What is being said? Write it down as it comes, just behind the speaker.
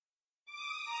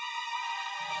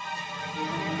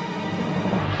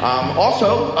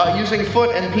Also, using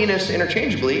foot and penis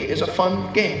interchangeably is a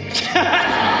fun game.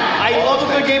 I love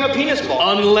a good game of penis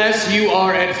ball. Unless you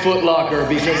are at Foot Locker,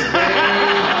 because they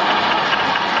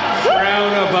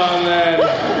frown upon that.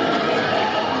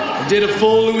 Did a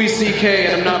full Louis C.K.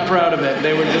 and I'm not proud of it.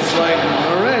 They were just like,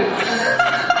 all right.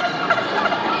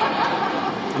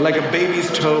 Like a baby's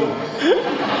toe.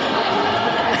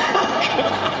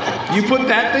 You put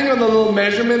that thing on the little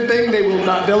measurement thing,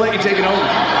 they'll let you take it home.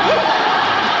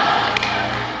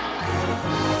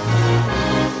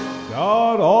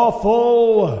 God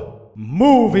awful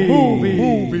movies.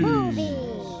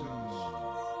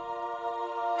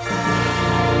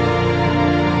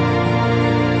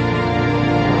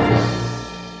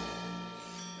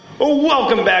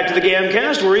 Welcome back to the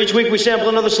Gamcast, where each week we sample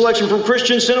another selection from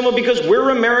Christian cinema because we're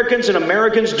Americans and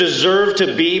Americans deserve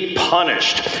to be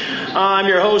punished. I'm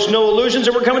your host, No Illusions,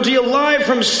 and we're coming to you live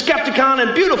from Skepticon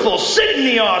in beautiful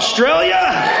Sydney, Australia.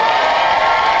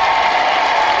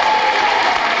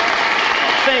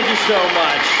 Thank you so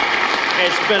much.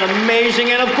 It's been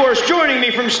amazing. And of course, joining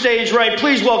me from stage right,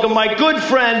 please welcome my good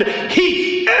friend,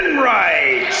 Heath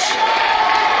Enright.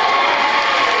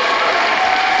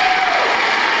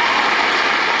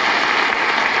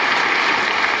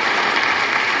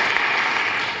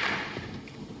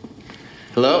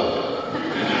 Hello.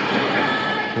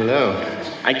 Hello.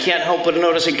 I can't help but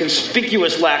notice a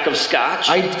conspicuous lack of scotch.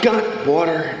 I got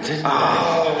water.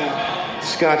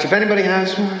 Scotch. If anybody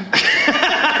has one.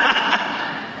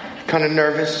 Kind of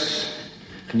nervous.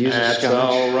 Can use a scotch. That's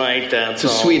all right. That's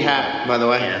It's a sweet hat, by the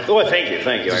way. Yeah. Oh, thank you.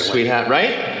 It's a sweet hat,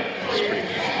 right?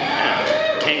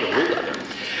 Kangaroo leather.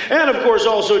 And of course,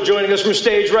 also joining us from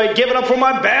stage right, give it up for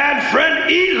my bad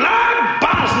friend Eli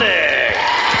Bosnick.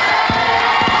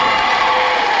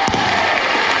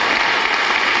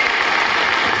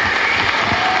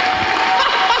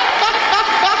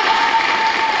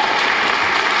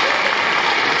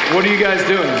 What are you guys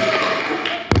doing?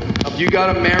 You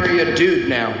gotta marry a dude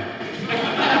now.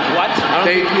 What?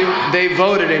 They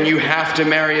voted and you have to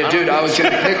marry a dude. I was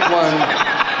gonna pick one.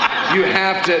 You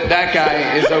have to. That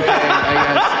guy is okay, I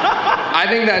guess. I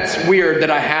think that's weird that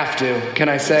I have to. Can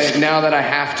I say now that I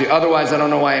have to? Otherwise, I don't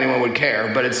know why anyone would care.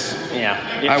 But it's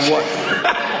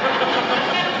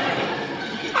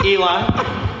Eli,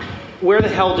 where the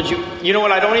hell did you? You know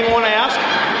what? I don't even want to ask.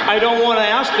 I don't want to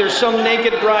ask. There's some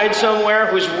naked bride somewhere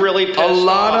who's really pissed off. A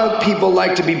lot of people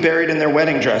like to be buried in their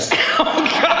wedding dress. Oh,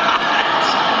 God.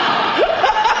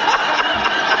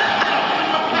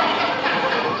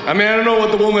 I mean, I don't know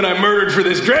what the woman I murdered for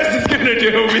this dress is going to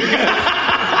do because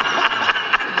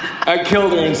I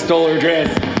killed her and stole her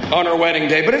dress on her wedding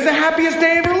day. But it's the happiest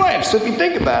day of her life. So if you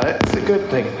think about it, it's a good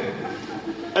thing.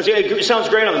 It sounds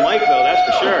great on the mic, though. That's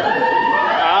for sure.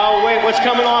 Oh, wait. What's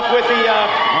coming off with the...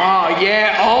 Oh,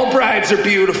 yeah. All brides are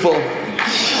beautiful.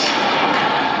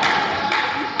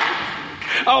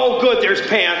 Oh, good. There's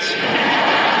pants.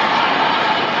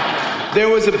 There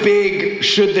was a big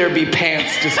should there be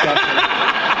pants discussion.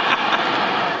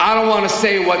 I don't want to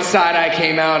say what side I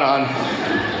came out on.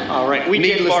 All right. We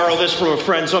did borrow this from a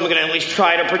friend, so I'm going to at least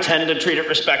try to pretend to treat it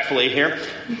respectfully here.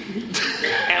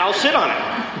 And I'll sit on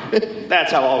it.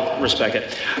 That's how I'll respect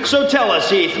it. So tell us,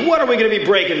 Heath, what are we going to be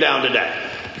breaking down today?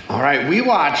 All right, we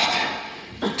watched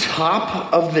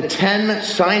top of the 10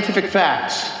 scientific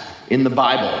facts in the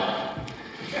Bible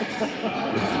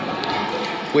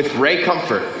with Ray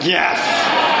Comfort. Yes.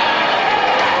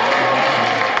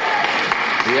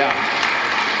 Yeah.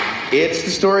 It's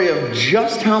the story of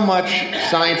just how much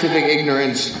scientific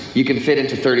ignorance you can fit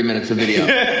into 30 minutes of video.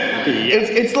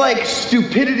 It's like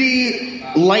stupidity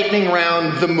lightning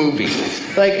round the movie.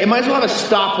 Like, it might as well have a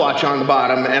stopwatch on the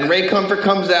bottom, and Ray Comfort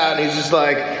comes out, and he's just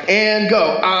like, and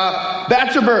go.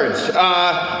 Bats or birds?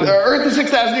 Earth is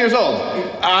 6,000 years old.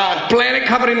 Planet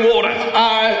covered in water.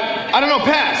 I don't know,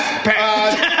 pass.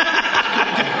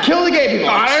 Kill the gay people.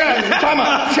 Time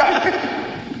up.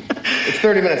 It's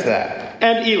 30 minutes of that.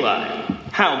 And Eli,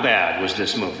 how bad was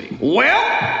this movie?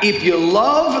 Well, if you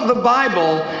love the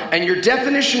Bible and your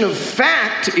definition of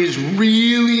fact is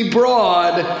really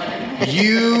broad,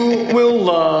 you will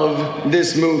love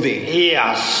this movie.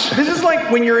 Yes. This is like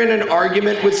when you're in an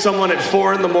argument with someone at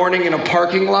 4 a.m. in a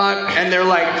parking lot, and they're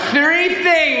like, 3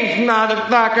 things,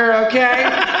 motherfucker, okay?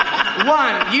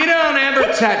 1, you don't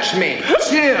ever touch me.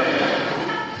 2,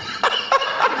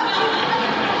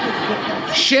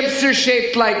 ships are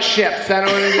shaped like ships. I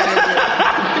don't want to get into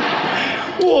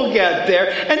it. We'll get there.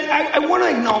 And I want to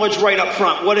acknowledge right up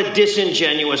front what a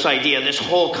disingenuous idea this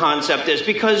whole concept is,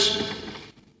 because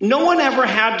no one ever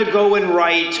had to go and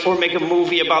write or make a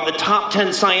movie about the top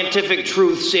 10 scientific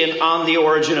truths On the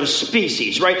Origin of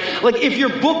Species, right? Like, if your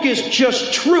book is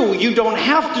just true, you don't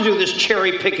have to do this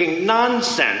cherry-picking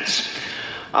nonsense.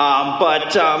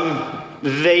 But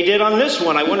they did on this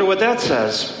one. I wonder what that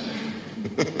says.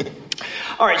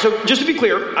 All right, so just to be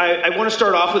clear, I want to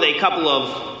start off with a couple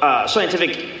of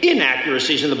scientific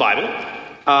inaccuracies in the Bible.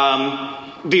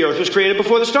 The earth was created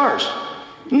before the stars.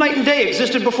 Night and day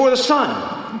existed before the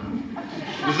sun.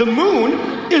 The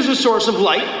moon is a source of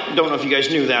light. Don't know if you guys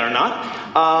knew that or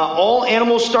not. All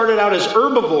animals started out as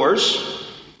herbivores.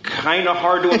 Kind of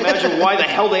hard to imagine why the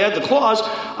hell they had the claws.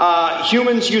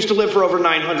 Humans used to live for over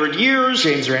 900 years.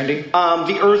 James Randi.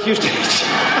 The earth used to...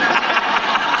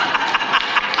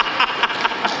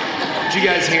 Did you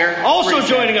guys hear? Also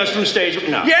joining us from stage...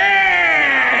 No.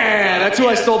 Yeah! That's who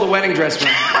I stole the wedding dress from.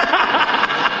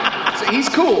 He's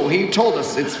cool. He told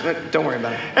us. Don't worry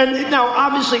about it. And now,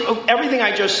 obviously, everything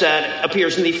I just said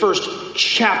appears in the first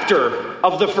chapter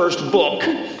of the first book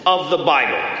of the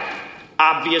Bible.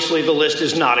 Obviously, the list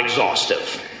is not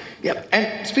exhaustive. Yep.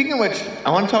 And speaking of which,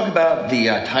 I want to talk about the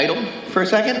title for a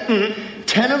second. Mm-hmm.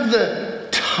 10 of the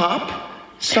top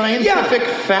scientific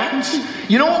facts.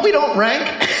 You know what we don't rank?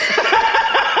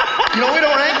 You know what we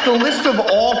don't rank? The list of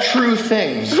all true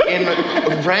things in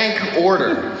rank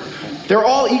order. They're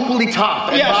all equally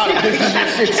top and bottom.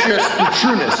 It's just the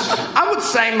trueness. I would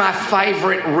say my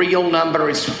favorite real number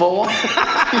is 4.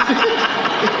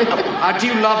 I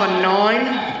do love a 9.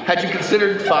 Had you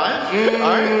considered 5? All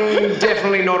right.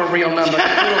 Definitely not a real number.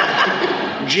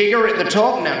 Jigger at the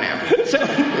top? No.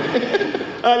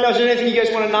 Now, is there anything you guys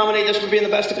want to nominate this for being the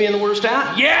best at being the worst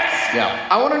at? Yes! Yeah.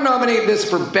 I want to nominate this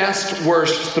for best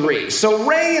worst 3. So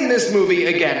Ray in this movie,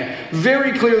 again,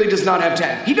 very clearly does not have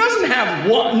 10. He doesn't have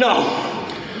 1. No.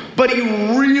 But he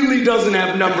really doesn't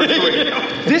have number 3.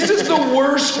 This is the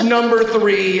worst number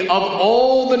 3 of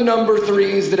all the number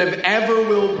 3s that have ever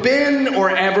will been or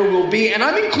ever will be. And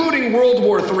I'm including World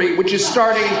War III, which is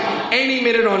starting any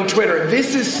minute on Twitter.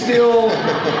 This is still,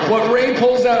 what Ray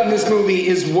pulls out in this movie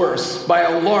is worse by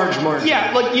a large margin.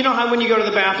 Yeah, like, you know how when you go to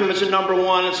the bathroom, it's a number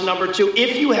 1, it's a number 2.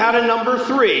 If you had a number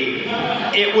 3,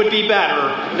 it would be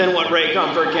better than what Ray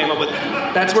Comfort came up with.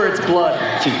 That's where it's blood.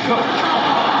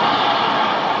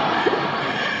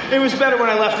 It was better when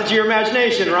I left it to your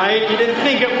imagination, right? You didn't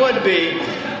think it would be.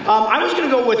 I was going to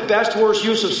go with best worst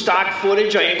use of stock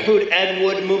footage. I include Ed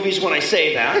Wood movies when I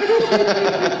say that.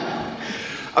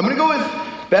 I'm going to go with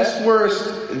best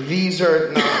worst. These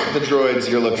are not the droids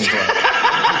you're looking for.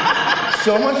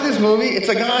 So much of this movie, it's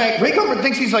a guy, Ray Comfort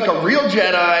thinks he's like a real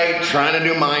Jedi trying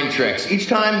to do mind tricks. Each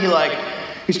time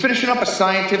he's finishing up a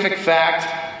scientific fact.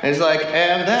 And he's like,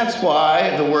 and that's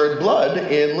why the word blood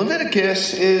in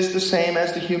Leviticus is the same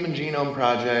as the Human Genome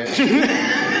Project.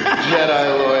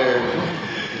 Jedi lawyer.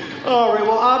 All right,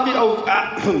 well, obviously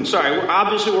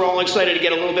we're all excited to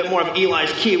get a little bit more of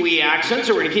Eli's Kiwi accent,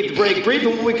 so we're going to keep the break brief,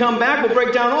 and when we come back, we'll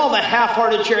break down all the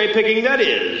half-hearted cherry-picking that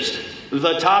is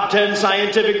the top 10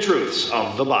 scientific truths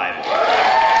of the Bible.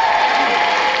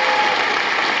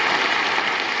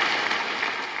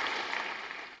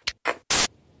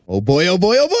 Oh boy, oh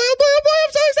boy, oh boy, oh boy, oh boy,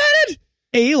 I'm so excited!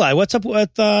 Hey, Eli, what's up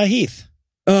with Heath?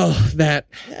 Oh, that.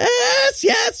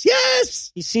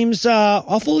 Yes! He seems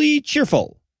awfully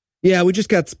cheerful. Yeah, we just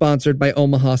got sponsored by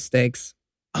Omaha Steaks.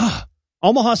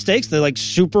 Omaha Steaks, they're like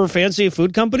super fancy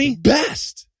food company?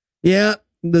 Best! Yeah,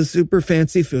 the super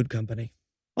fancy food company.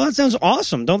 Well, that sounds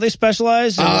awesome. Don't they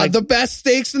specialize in the best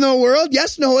steaks in the world?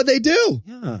 Yes, Noah, they do.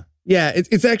 Yeah,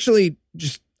 it's actually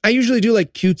just... I usually do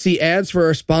like cutesy ads for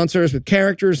our sponsors with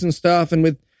characters and stuff. And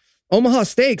with Omaha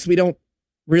Steaks, we don't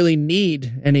really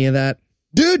need any of that.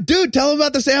 Dude, tell them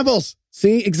about the samples.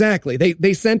 See, exactly.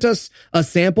 They sent us a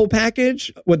sample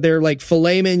package with their like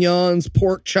filet mignons,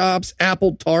 pork chops,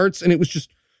 apple tarts, and it was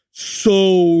just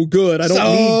so good. I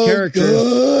don't need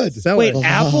characters. Good. Wait,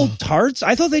 apple tarts?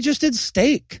 I thought they just did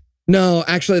steak. No,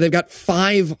 actually, they've got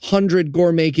 500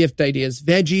 gourmet gift ideas,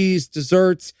 veggies,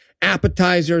 desserts,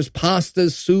 appetizers,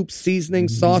 pastas, soups,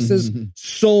 seasonings, sauces,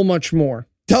 so much more.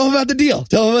 Tell them about the deal.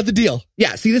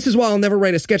 Yeah, see, this is why I'll never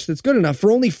write a sketch that's good enough.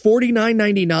 For only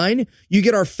 $49.99, you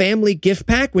get our family gift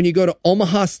pack when you go to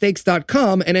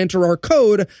omahasteaks.com and enter our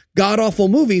code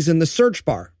GodAwfulMovies in the search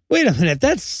bar. Wait a minute,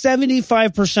 that's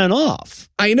 75% off.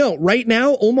 I know. Right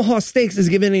now, Omaha Steaks is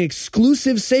giving an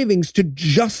exclusive savings to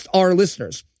just our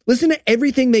listeners. Listen to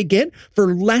everything they get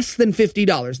for less than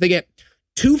 $50. They get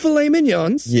 2 filet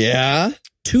mignons. Yeah.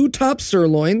 2 top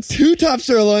sirloins. 2 top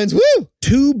sirloins. Woo!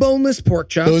 2 boneless pork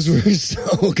chops. Those were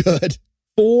so good.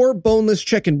 4 boneless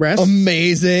chicken breasts.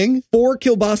 Amazing. 4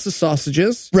 kielbasa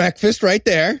sausages. Breakfast right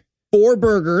there. 4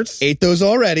 burgers. Ate those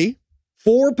already.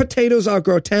 4 potatoes au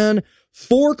gratin,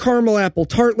 4 caramel apple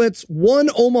tartlets, 1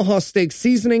 Omaha steak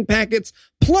seasoning packets,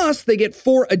 plus they get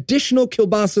 4 additional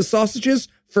kielbasa sausages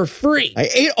for free. I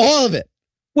ate all of it.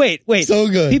 Wait. So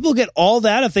good. People get all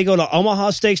that if they go to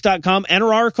omahasteaks.com,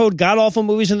 enter our code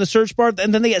GodAwfulMovies in the search bar,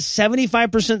 and then they get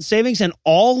 75% savings and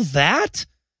all that?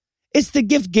 It's the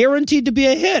gift guaranteed to be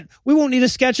a hit. We won't need a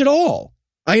sketch at all.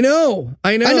 I know.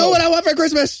 I know what I want for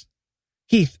Christmas.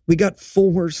 Heath, we got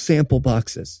 4 sample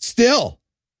boxes. Still,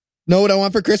 know what I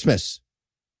want for Christmas.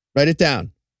 Write it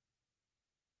down.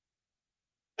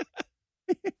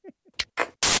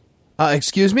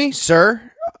 Excuse me,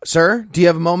 sir? Sir, do you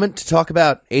have a moment to talk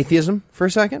about atheism for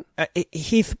a second?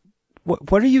 Heath,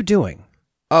 what are you doing?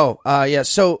 Yeah.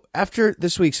 So after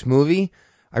this week's movie,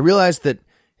 I realized that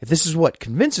if this is what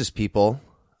convinces people,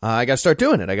 I got to start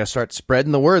doing it. I got to start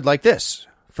spreading the word like this.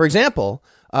 For example,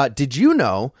 did you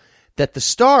know that the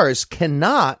stars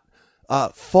cannot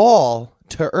fall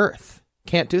to Earth?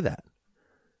 Can't do that.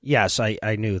 Yes,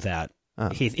 I knew that.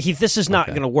 Heath, this is not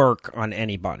going to work on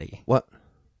anybody. What?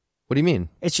 What do you mean?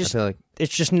 It's just I feel like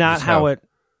it's just not how it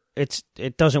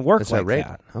doesn't work like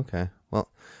that. Okay. Well,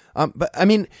 but I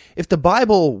mean, if the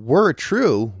Bible were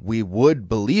true, we would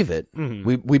believe it.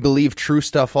 Mm-hmm. We believe true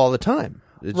stuff all the time.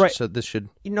 Right. So this should.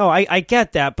 I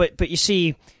get that, but you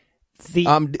see, the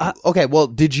okay. Well,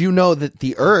 did you know that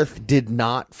the Earth did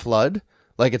not flood,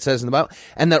 like it says in the Bible,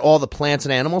 and that all the plants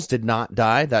and animals did not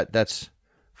die? That's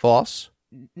false.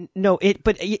 No,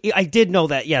 but I did know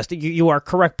that. Yes, you are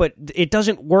correct, but it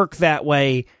doesn't work that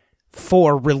way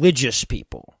for religious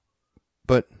people.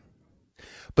 But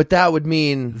that would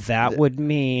mean that would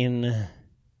mean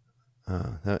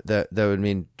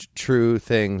true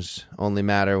things only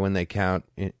matter when they count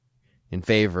in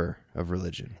favor of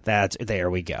religion. There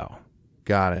we go.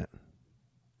 Got it.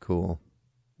 Cool.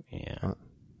 Yeah. All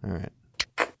right.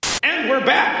 And we're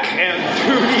back, and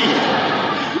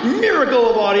through the miracle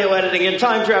of audio editing and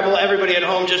time travel, everybody at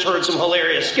home just heard some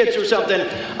hilarious skits or something,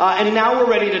 and now we're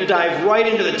ready to dive right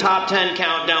into the top 10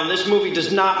 countdown. This movie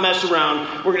does not mess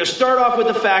around. We're going to start off with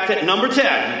the fact that number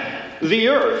 10, the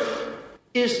Earth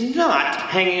is not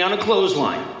hanging on a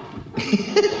clothesline.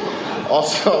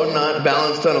 Also not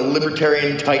balanced on a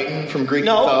libertarian titan from Greek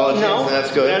mythology. No, that's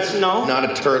good. That's not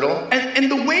a turtle. And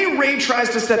the way Ray tries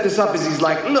to set this up is he's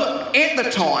like, look, at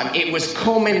the time, it was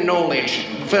common knowledge.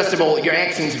 First of all, your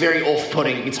accent's very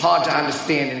off-putting. It's hard to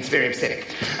understand and it's very upsetting.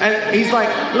 And he's like,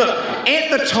 look,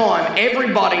 at the time,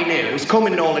 everybody knew, it was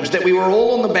common knowledge, that we were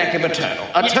all on the back of a turtle.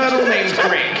 A turtle named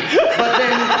Greg. But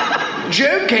then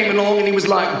Joe came along and he was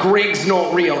like, Greg's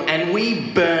not real. And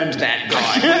we burned that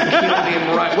guy. We killed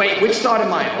him right. Wait, which side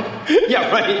am I on?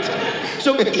 Yeah, right.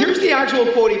 So here's the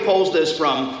actual quote he pulls this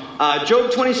from. Job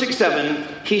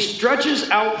 26:7, he stretches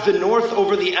out the north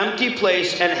over the empty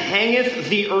place and hangeth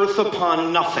the earth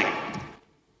upon nothing.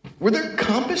 Were there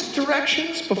compass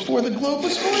directions before the globe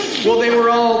was formed? Well, they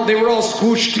were all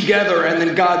squooshed together, and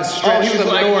then God stretched them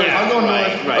north. Yeah, I'll go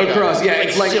north. Across. Yeah,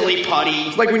 it's like silly putty.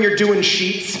 It's like when you're doing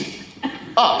sheets.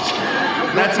 Up.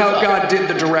 That's how God did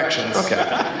the directions. Okay.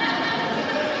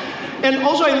 And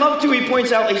also, I love too, he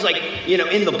points out, he's like,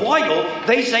 in the Bible,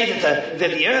 they say that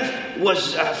the Earth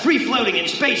was free-floating in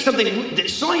space, something that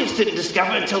science didn't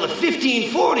discover until the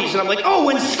 1540s. And I'm like, oh,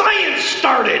 when science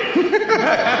started!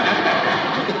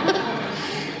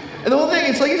 And the whole thing,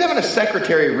 it's like he's having a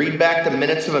secretary read back the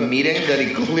minutes of a meeting that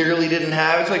he clearly didn't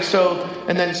have. It's like,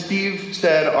 and then Steve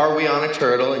said, are we on a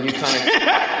turtle? And you kind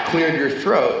of cleared your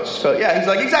throat. So, yeah, he's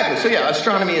like, exactly. So, yeah,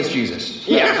 astronomy is Jesus.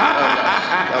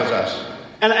 That was us.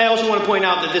 And I also want to point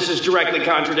out that this is directly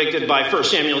contradicted by 1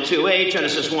 Samuel 2:8,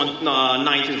 Genesis 1,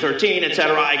 9 through 13,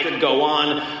 etc. I could go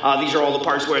on. These are all the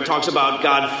parts where it talks about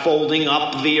God folding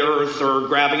up the earth or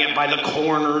grabbing it by the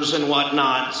corners and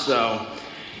whatnot. So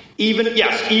even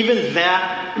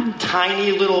that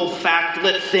tiny little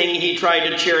factlet thing he tried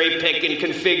to cherry pick and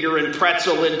configure and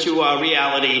pretzel into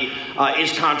reality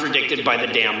is contradicted by the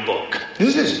damn book.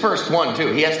 This is his first one,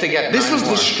 too. He has to get This was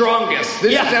the strongest.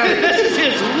 This is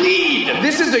his lead.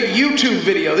 This is a YouTube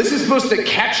video. This is supposed to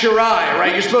catch your eye,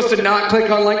 right? You're supposed to not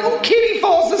click on like, oh, Kitty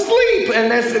falls asleep.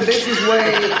 And this is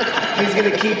way he's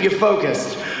going to keep you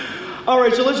focused. All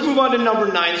right, so let's move on to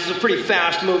number 9. This is a pretty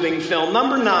fast-moving film.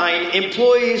 Number 9,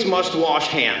 employees must wash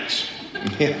hands.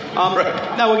 Yeah,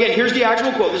 right. Now, again, here's the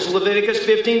actual quote. This is Leviticus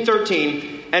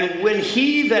 15:13. And when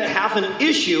he that hath an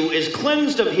issue is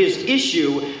cleansed of his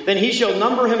issue, then he shall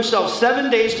number himself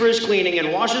 7 days for his cleaning,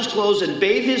 and wash his clothes, and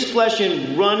bathe his flesh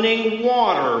in running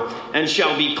water, and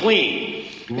shall be clean.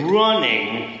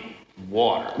 Running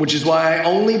water. Which is why I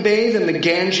only bathe in the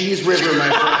Ganges River, my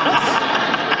friends.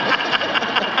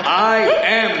 I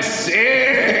am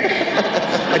sick.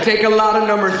 I take a lot of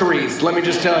number 3s, let me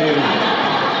just tell you.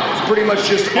 It's pretty much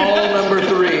just all number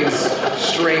 3s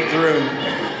straight through.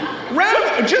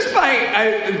 Just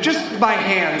by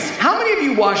hands, how many of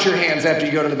you wash your hands after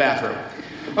you go to the bathroom?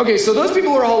 Okay, so those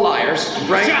people are all liars,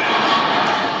 right?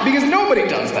 Because nobody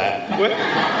does that. What?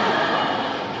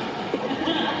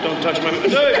 Don't touch my...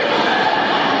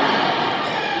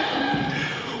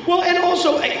 Well, and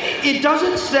also, it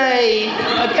doesn't say,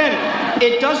 again,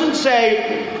 it doesn't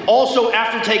say also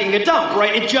after taking a dump,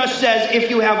 right? It just says if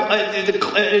you have an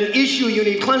issue you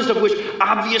need cleansed of, which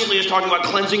obviously is talking about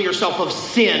cleansing yourself of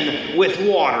sin with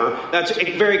water. That's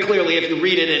very clearly, if you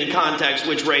read it in context,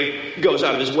 which Ray goes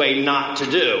out of his way not to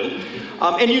do.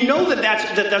 And you know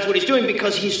that's what he's doing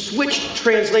because he switched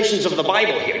translations of the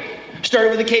Bible here.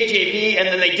 Started with the KJV, and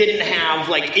then they didn't have,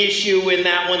 issue in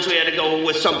that one, so he had to go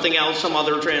with something else, some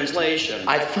other translation.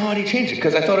 I thought he changed it,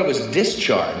 because I thought it was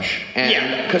discharge.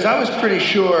 And because I was pretty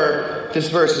sure this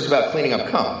verse is about cleaning up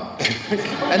cum.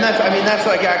 And that's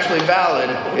actually valid.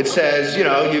 It says,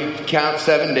 you count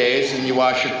 7 days, and you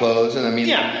wash your clothes, and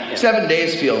 7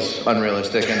 days feels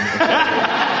unrealistic. And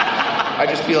I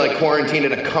just feel like quarantined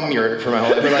in a cum yurt for my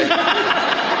whole life.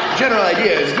 But, general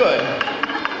idea is good.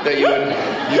 That you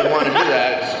would want to do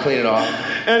that, just clean it off.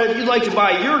 And if you'd like to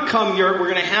buy your cum yurt,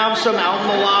 we're going to have some out in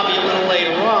the lobby a little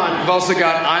later on. We've also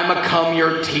got I'm a cum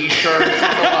yurt t-shirt.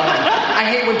 I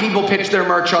hate when people pitch their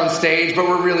merch on stage, but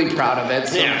we're really proud of it,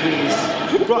 so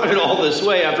please. Brought it all this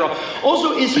way after all.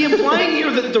 Also, is he implying here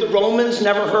that the Romans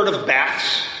never heard of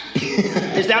baths?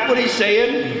 Is that what he's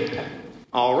saying?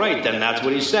 All right, then that's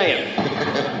what he's saying.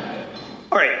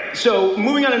 All right, so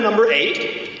moving on to number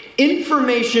 8.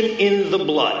 Information in the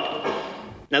blood.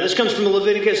 Now this comes from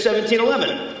Leviticus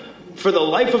 17:11. For the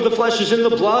life of the flesh is in the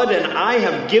blood, and I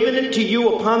have given it to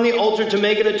you upon the altar to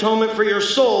make an atonement for your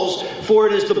souls, for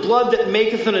it is the blood that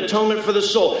maketh an atonement for the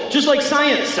soul. Just like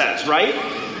science says, right?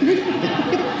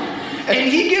 And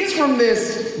he gets from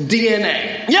this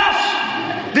DNA. Yes!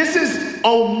 This is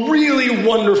a really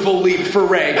wonderful leap for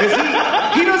Ray, because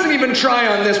he doesn't even try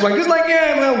on this one, because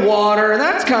water, and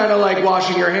that's kind of like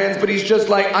washing your hands, but he's just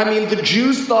the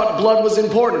Jews thought blood was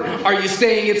important. Are you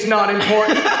saying it's not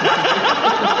important?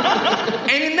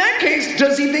 And in that case,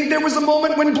 does he think there was a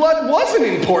moment when blood wasn't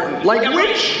important?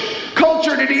 Which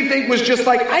culture did he think was just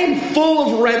I'm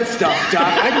full of red stuff, Doc.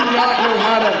 I do not know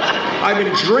how to... I've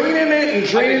been draining it and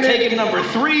draining it. I've been taking number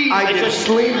 3. I get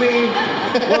sleepy.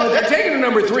 Well, if you're taking a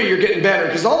number 3, you're getting better,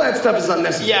 because all that stuff is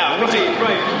unnecessary. Yeah,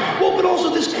 right. Well, but also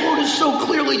this quote is so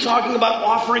clearly talking about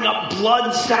offering up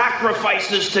blood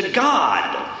sacrifices to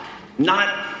God, not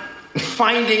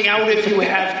finding out if you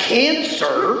have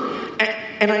cancer.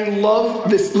 And I love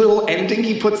this little ending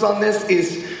he puts on this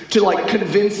is to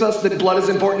convince us that blood is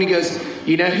important. He goes,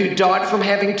 you know who died from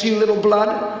having too little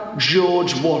blood?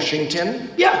 George Washington.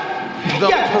 Yeah. The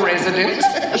president.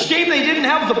 A shame they didn't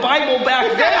have the Bible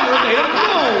back then, or they'd have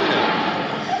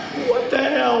known. What the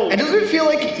hell? And doesn't it feel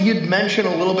like you'd mention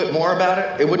a little bit more about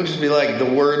it? It wouldn't just be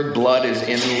the word blood is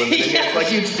in the Leviticus.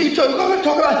 Yes. You'd talk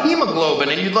about hemoglobin,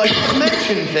 and you'd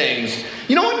mention things.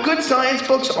 You know what good science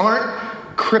books aren't?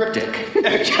 Cryptic.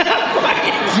 Right.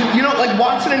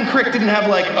 Watson and Crick didn't have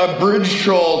a bridge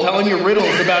troll telling you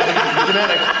riddles about the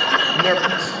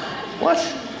genetics. What?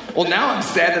 Well, now I'm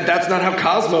sad that that's not how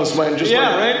Cosmos went. Just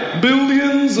right?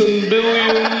 Billions and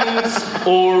billions,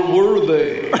 or were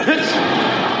they?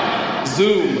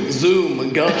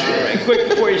 Zoom, gotcha. Right. Quick,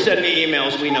 before you send me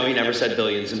emails, we know he never said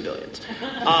billions and billions. With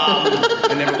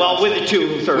the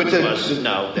 2/3 of us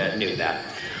that knew that.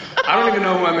 I don't even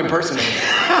know who I'm impersonating.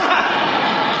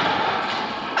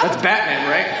 That's Batman,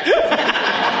 right?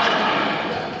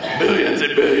 Billions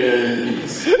and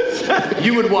billions.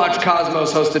 You would watch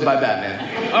Cosmos hosted by Batman.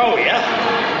 Oh, yeah.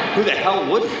 Who the hell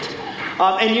wouldn't?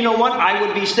 And you know what? I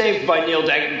would be saved by Neil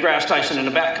deGrasse Tyson in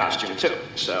a bat costume, too.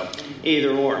 So,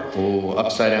 either or. Oh,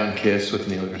 upside down kiss with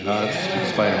Neil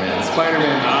deGrasse Spider-Man.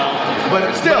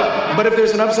 But still, but if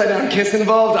there's an upside down kiss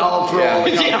involved, I'll throw all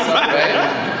the comments up,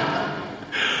 right?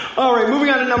 All right, moving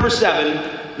on to number 7,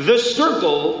 the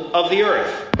circle of the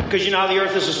earth. Because you know how the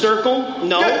earth is a circle?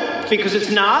 No, because it's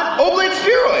not. Oblate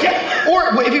spheroid. Yeah.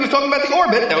 Or if he was talking about the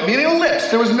orbit, that would be the ellipse.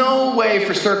 There was no way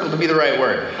for circle to be the right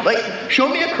word. Show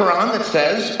me a Quran that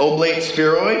says oblate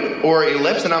spheroid or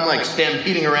ellipse, and I'm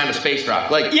stampeding around a space rock.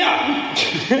 Yeah.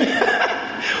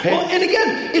 Well, and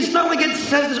again, it's not like it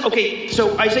says this. Okay,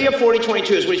 so Isaiah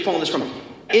 40:22 is where he's pulling this from.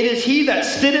 It is he that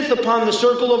sitteth upon the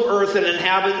circle of earth, and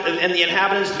the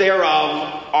inhabitants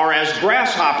thereof are as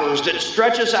grasshoppers, that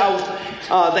stretcheth out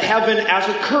the heaven as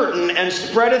a curtain, and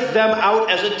spreadeth them out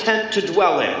as a tent to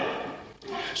dwell in.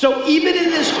 So even in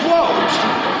this quote,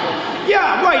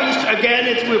 Yeah,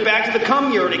 right. We're back to the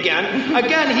cum yurt again.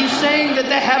 Again, he's saying that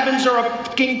the heavens are a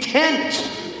fucking tent.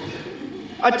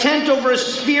 A tent over a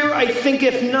sphere, I think,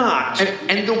 if not.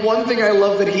 And the one thing I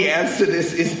love that he adds to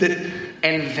this is that,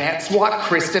 and that's what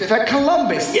Christopher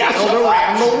Columbus sailed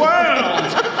around the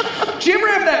world. Do you ever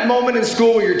have that moment in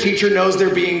school where your teacher knows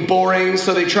they're being boring,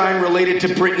 so they try and relate it to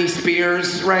Britney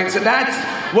Spears, right? So that's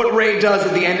what Ray does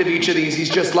at the end of each of these. He's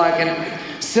just like,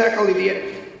 and circle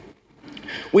idiot.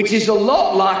 Which is a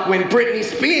lot like when Britney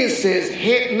Spears says,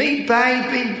 hit me,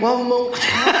 baby, one more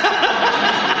time.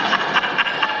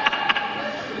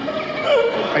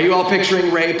 Are you all picturing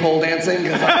Ray pole dancing?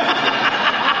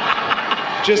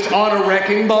 Just on a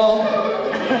wrecking ball?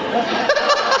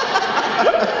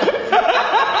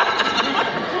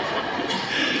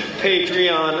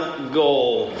 Patreon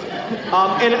goal.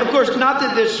 And of course, not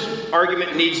that this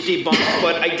argument needs debunked,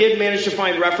 but I did manage to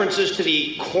find references to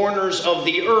the corners of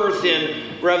the earth in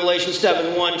Revelation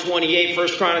 7:1-28,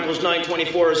 1 Chronicles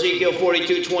 9:24, Ezekiel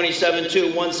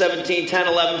 42:27-2, 1:17,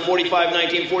 10:11,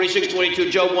 45:19, 46:22,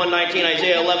 Job 1:19,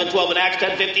 Isaiah 11:12, and Acts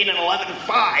 10:15 and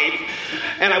 11:5.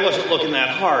 And I wasn't looking that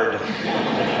hard.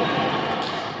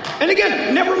 And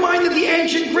again, never mind that the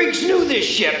ancient Greeks knew this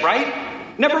shit, right?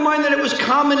 Never mind that it was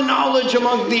common knowledge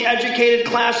among the educated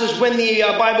classes when the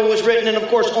Bible was written, and of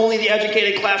course only the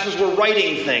educated classes were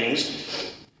writing things.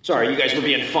 Sorry, you guys were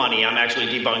being funny. I'm actually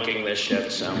debunking this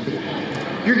shit, so.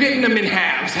 You're getting them in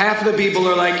halves. Half of the people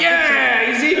are like, yeah,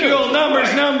 Ezekiel,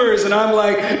 numbers. And I'm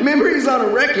like, remember he's on a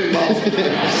wrecking ball.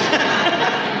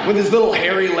 With his little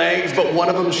hairy legs, but one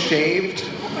of them's shaved.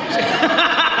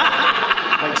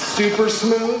 Like super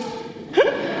smooth.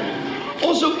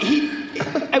 Also,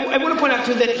 I want to point out,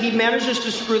 too, that he manages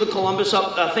to screw the Columbus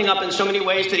thing up in so many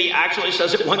ways that he actually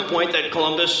says at one point that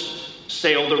Columbus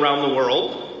sailed around the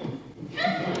world.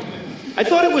 I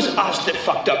thought it was us that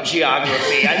fucked up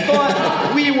geography. I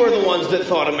thought we were the ones that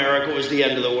thought America was the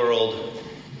end of the world.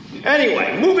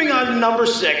 Anyway, moving on to number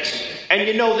 6. And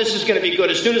you know this is going to be good.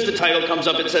 As soon as the title comes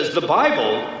up, it says the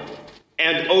Bible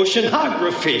and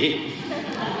oceanography.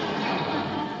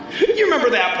 You remember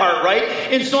that part, right?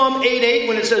 In Psalm 8:8,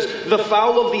 when it says, the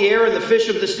fowl of the air and the fish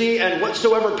of the sea, and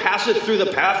whatsoever passeth through the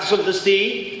paths of the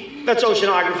sea. That's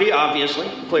oceanography, obviously,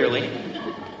 clearly.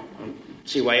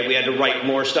 See why we had to write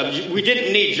more stuff. We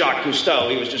didn't need Jacques Cousteau.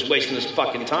 He was just wasting his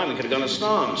fucking time. We could have gone to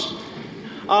Psalms.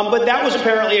 But that was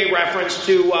apparently a reference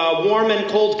to warm and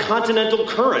cold continental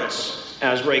currents,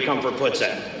 as Ray Comfort puts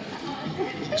it.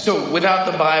 So without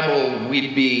the Bible,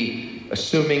 we'd be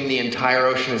assuming the entire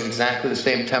ocean is exactly the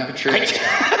same temperature in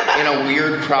a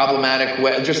weird, problematic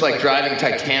way. Just like driving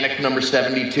Titanic number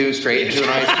 72 straight into an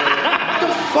iceberg. What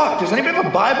the fuck? Does anybody have a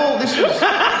Bible? This is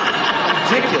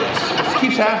ridiculous. This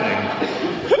keeps happening.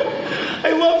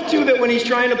 I love, too, that when he's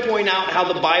trying to point out how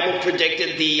the Bible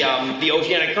predicted the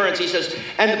oceanic currents, he says,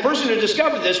 and the person who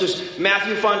discovered this was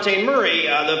Matthew Fontaine Murray,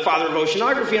 the father of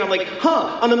oceanography. And I'm like,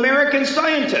 an American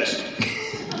scientist.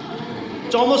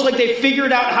 It's almost like they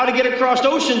figured out how to get across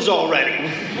oceans already.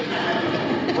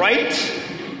 Right?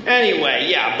 Anyway,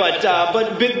 yeah, but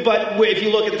if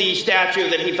you look at the statue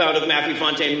that he found of Matthew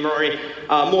Fontaine Maury,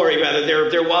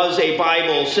 there was a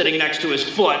Bible sitting next to his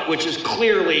foot, which is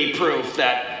clearly proof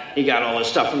that he got all his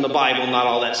stuff from the Bible, not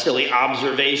all that silly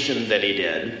observation that he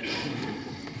did.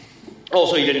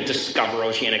 Also, he didn't discover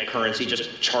oceanic currents, he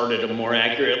just charted them more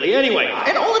accurately. Anyway.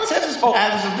 And all it says is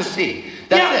paths of the sea.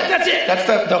 That's it. That's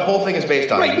the whole thing is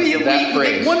based on right, that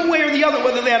phrase. One way or the other,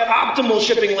 whether they had optimal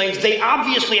shipping lanes, they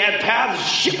obviously had paths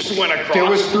ships went across. There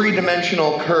was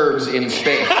 3-dimensional curves in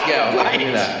space. Yeah, right, I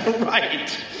knew that.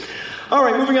 Right. All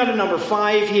right, moving on to number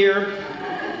 5 here.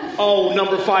 Oh,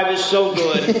 number 5 is so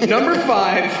good. Number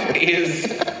 5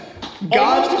 is...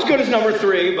 Almost as good as number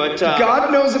 3, but...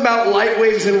 God knows about light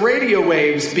waves and radio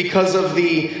waves because of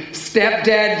the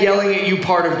stepdad yelling at you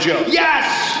part of Job.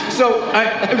 Yes! So,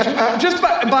 just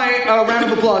by a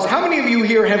round of applause, how many of you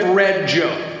here have read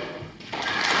Job?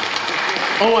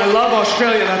 Oh, I love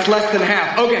Australia. That's less than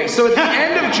half. Okay, so at the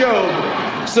end of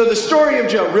Job, so the story of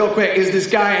Job, real quick, is this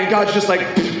guy, and God's just like,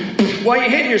 why you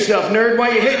hitting yourself, nerd? Why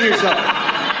you hitting yourself?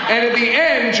 And at the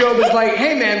end, Job is like,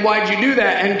 hey man, why'd you do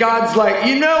that? And God's like,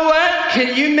 you know what?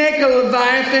 Can you make a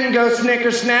Leviathan go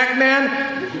snicker snack,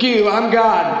 man? You, I'm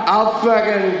God. I'll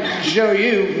fucking show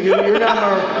you. You're not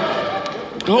my...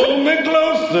 Hold me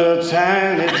closer,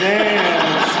 tiny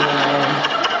dancer.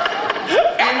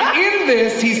 And in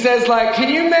this, he says, like, can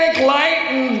you make light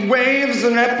and waves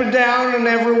and up and down and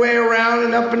every way around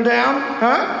and up and down?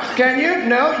 Huh? Can you?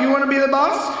 No? You want to be the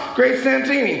boss? Great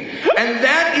Santini. And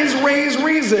that is Ray's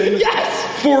reason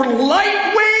for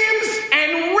light waves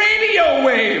and radio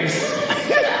waves.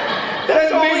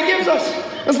 That's all he gives us.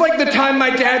 It's like the time my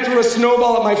dad threw a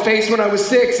snowball at my face when I was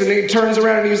 6, and he turns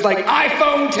around and he was like,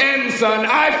 iPhone 10, son,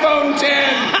 iPhone 10.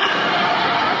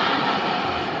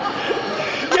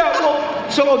 Yeah, well,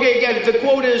 so, okay, again, the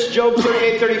quote is Job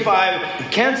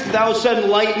 38:35, canst thou send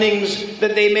lightnings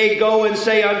that they may go and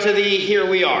say unto thee, here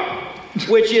we are?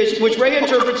 Which Ray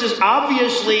interprets as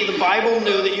obviously the Bible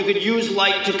knew that you could use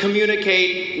light to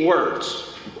communicate words.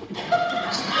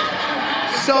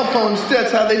 Cell phones,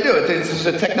 that's how they do it. There's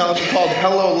a technology called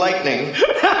Hello Lightning. And you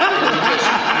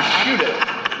shoot it.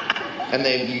 And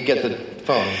then you get the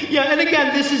phone. Yeah, and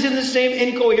again, this is in the same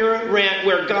incoherent rant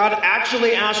where God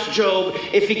actually asked Job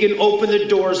if he can open the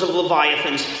doors of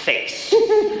Leviathan's face.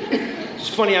 It's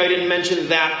funny how he didn't mention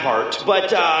that part.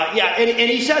 But, and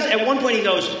he says, at one point he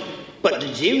goes, but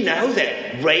did you know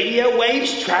that radio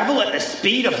waves travel at the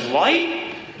speed of light?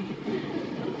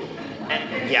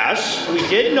 And yes, we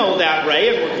did know that,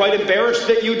 Ray, and we're quite embarrassed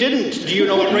that you didn't. Do you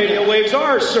know what radio waves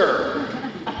are, sir?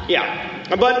 Yeah.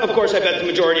 But, of course, I bet the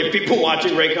majority of people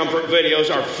watching Ray Comfort videos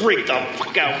are freaked the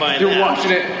fuck out by that. You're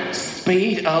watching it.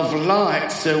 Speed of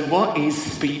light. So what is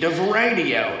speed of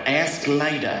radio? Ask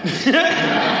later.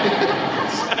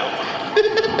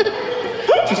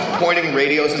 Just pointing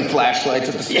radios and flashlights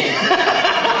at the same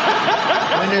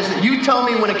time. When is it? You tell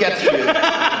me when it gets to you.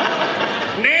 Now.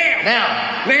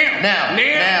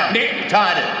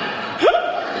 Tied it.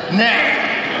 Now.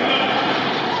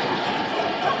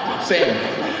 Same.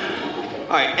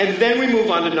 All right, and then we move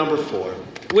on to number 4,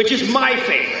 which is my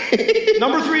favorite.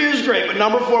 Number 3 is great, but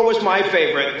number 4 was my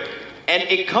favorite. And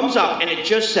it comes up and it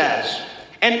just says,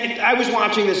 and I was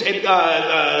watching this,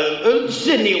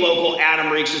 Sydney local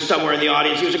Adam Reeks is somewhere in the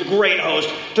audience. He was a great host,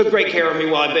 took great care of me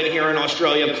while I've been here in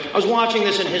Australia. I was watching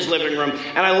this in his living room,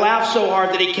 and I laughed so hard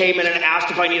that he came in and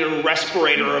asked if I needed a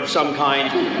respirator of some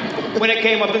kind. When it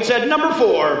came up and said, number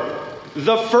 4,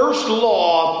 the first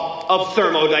law of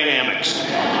thermodynamics.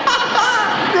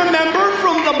 Remember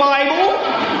from the Bible?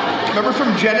 Remember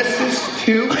from Genesis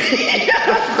 2? The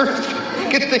first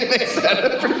thing they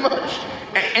said, pretty much.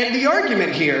 And the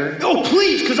argument here... Oh,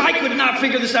 please, because I could not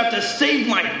figure this out to save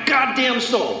my goddamn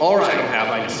soul. All right. I don't have,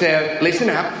 I know. So, listen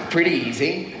up. Pretty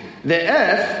easy. The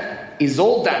Earth is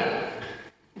all done.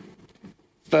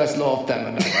 First law of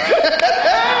thermodynamics.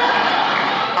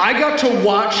 I got to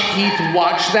watch Heath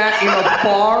watch that in a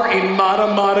bar in Mata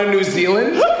Mata, New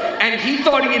Zealand, and he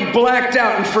thought he had blacked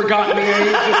out and forgotten me, and he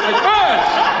was just like,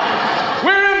 Earth!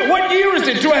 Where am I? What year is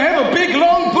it? Do I have a big,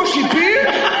 long, bushy beard?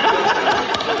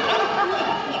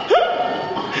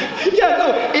 Yeah,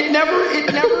 no, it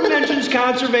never mentions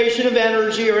conservation of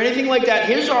energy or anything like that.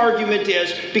 His argument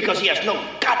is, because he has no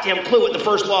goddamn clue what the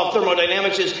first law of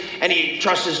thermodynamics is, and he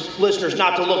trusts his listeners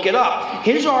not to look it up.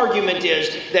 His argument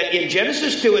is that in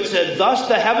Genesis 2 it said, thus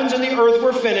the heavens and the earth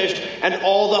were finished, and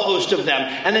all the host of them.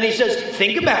 And then he says,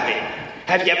 think about it.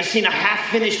 Have you ever seen a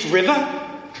half-finished river?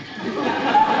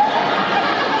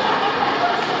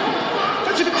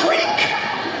 That's a creek.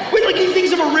 Wait, like he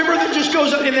thinks of a river that just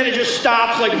goes up and then it just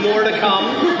stops, like more to come.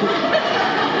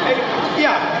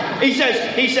 Yeah. He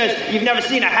says, you've never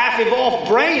seen a half-evolved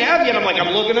brain, have you? And I'm like,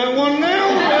 I'm looking at one now.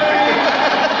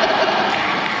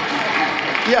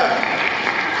 Yeah.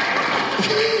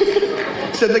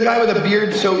 Said the guy with a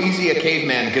beard so easy a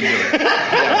caveman could do it.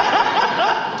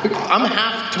 Yeah. I'm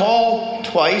half tall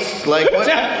twice. Like, what?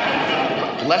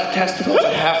 Left testicles,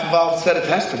 a half-evolved set of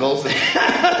testicles.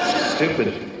 It's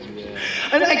stupid.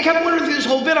 And I kept wondering through this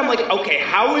whole bit, I'm like, okay,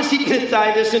 how is he going to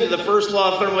tie this into the first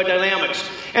law of thermodynamics?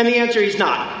 And the answer, he's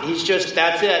not. He's just,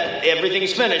 that's it.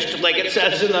 Everything's finished, like it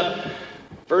says in the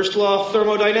first law of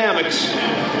thermodynamics.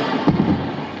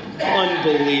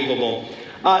 Unbelievable.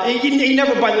 He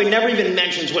never, by the way, never even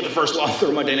mentions what the first law of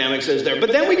thermodynamics is there.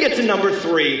 But then we get to number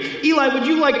 3. Eli, would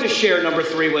you like to share number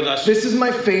 3 with us? This is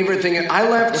my favorite thing. I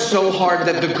laughed so hard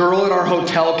that the girl at our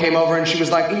hotel came over and she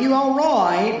was like, are you all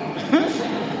right?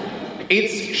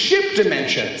 It's ship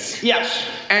dimensions. Yes.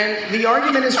 And the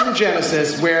argument is from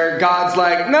Genesis, where God's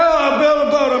like, no, I'll build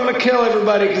a boat, I'm going to kill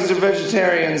everybody because they're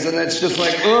vegetarians. And it's just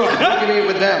like, ugh, you can eat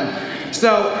with them.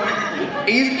 So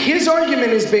his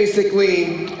argument is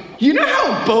basically, you know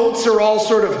how boats are all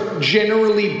sort of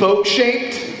generally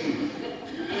boat-shaped?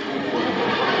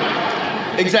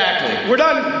 Exactly. We're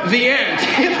done. The end.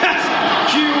 That's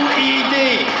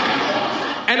QED.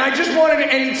 And And I just wanted,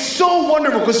 and it's so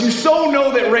wonderful because you so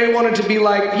know that Ray wanted to be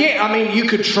like, yeah, I mean, you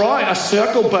could try a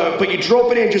circle boat, but you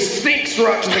drop it in, it just sinks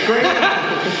right to the ground.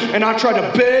 And I tried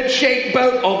a bird-shaped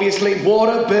boat, obviously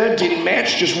water, bird didn't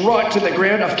match, just right to the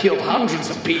ground. I've killed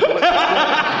hundreds of people.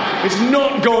 It's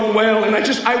not gone well, and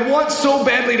I want so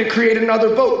badly to create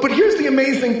another boat. But here's the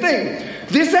amazing thing.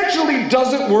 This actually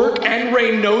doesn't work, and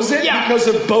Ray knows it because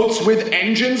of boats with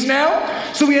engines now.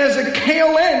 So he has a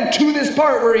tail end to this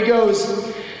part where he goes,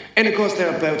 and of course there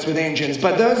are boats with engines,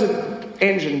 but those are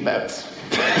engine boats.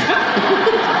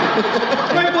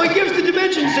 Right, well, he gives the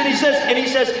dimensions, and he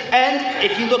says, and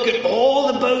if you look at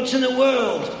all the boats in the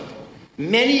world,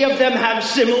 many of them have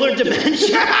similar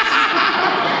dimensions.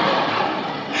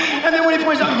 And then when he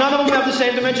points out none of them have the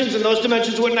same dimensions and those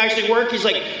dimensions wouldn't actually work, he's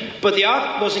like, but the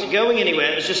ark wasn't going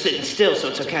anywhere. It was just sitting still, so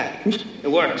it's okay. It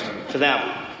worked for them.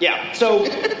 Yeah, so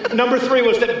number 3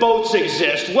 was that boats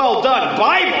exist. Well done,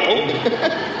 Bible.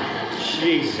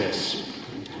 Jesus.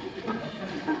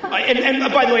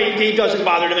 And by the way, he doesn't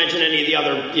bother to mention any of the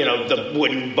other, the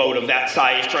wooden boat of that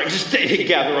size trying to stay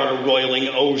together on a roiling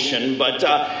ocean. But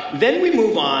then we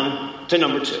move on to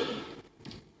number 2.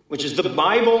 Which is the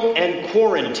Bible and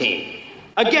quarantine.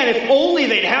 Again, if only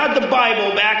they'd had the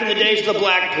Bible back in the days of the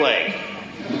Black Plague.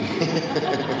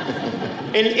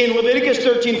 In Leviticus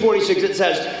 13:46 it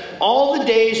says, all the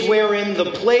days wherein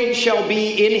the plague shall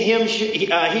be in him,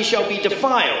 he shall be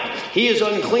defiled. He is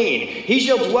unclean. He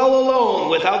shall dwell alone.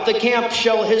 Without the camp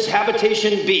shall his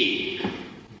habitation be.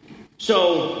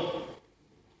 So,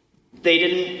 they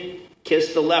didn't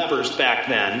kiss the lepers back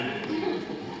then.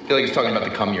 I feel like he's talking about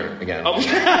the cum year again. Oh.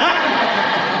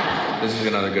 This is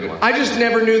another good one. I just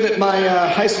never knew that my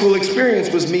high school experience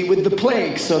was me with the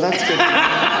plague, so that's good.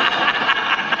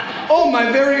 Oh, my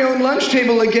very own lunch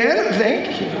table again?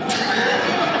 Thank you.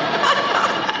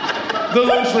 The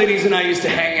lunch ladies and I used to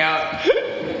hang out,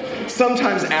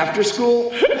 sometimes after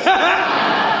school. So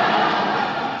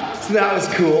that was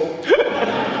cool.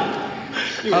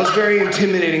 I was very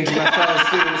intimidating to my fellow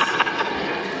students.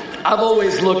 I've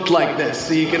always looked like this,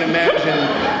 so you can imagine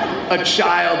a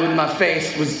child with my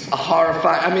face was a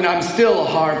horrifying. I mean, I'm still a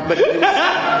horror, but it was...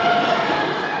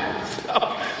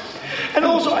 And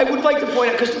also, I would like to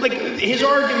point out, because his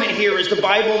argument here is the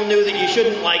Bible knew that you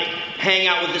shouldn't hang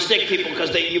out with the sick people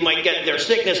because you might get their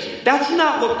sickness. That's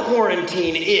not what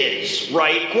quarantine is,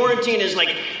 right? Quarantine is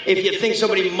if you think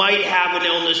somebody might have an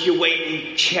illness, you wait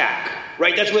and check.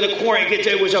 Right, that's where the quarantine.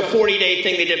 It was a 40-day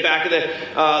thing they did back in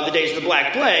the days of the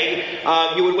Black Plague.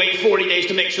 You would wait 40 days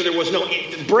to make sure there was no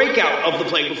breakout of the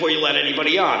plague before you let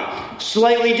anybody on.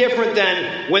 Slightly different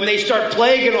than when they start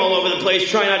plaguing all over the place,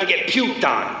 trying not to get puked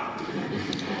on.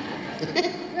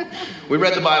 We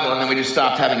read the Bible and then we just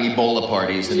stopped having Ebola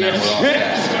parties, and now we're all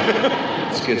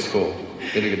set. It's good school.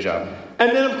 Did a good job.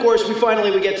 And then, of course, we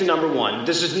get to number 1.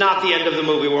 This is not the end of the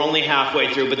movie. We're only halfway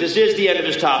through, but this is the end of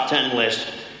his top 10 list.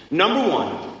 Number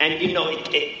 1, and him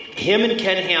and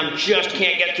Ken Ham just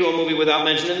can't get through a movie without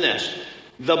mentioning this.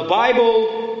 The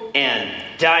Bible and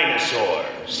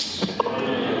dinosaurs.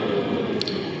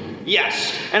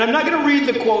 Yes, and I'm not going to read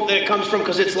the quote that it comes from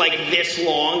because it's this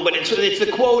long, but it's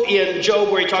the quote in Job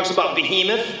where he talks about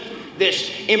Behemoth, this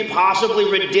impossibly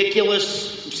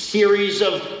ridiculous series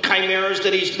of chimeras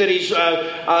that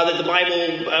the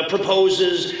Bible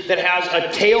proposes that has a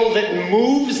tail that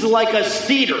moves like a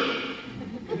cedar.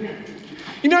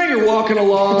 You know, you're walking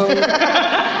along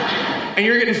and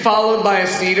you're getting followed by a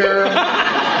cedar,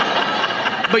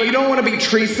 but you don't want to be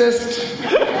treecist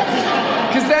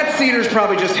because that cedar's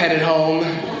probably just headed home.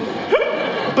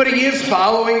 But he is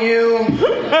following you,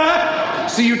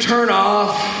 so you turn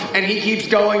off and he keeps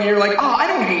going and you're like, oh, I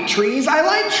don't hate trees, I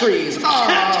like trees. Oh.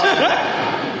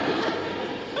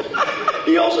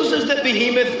 He also says that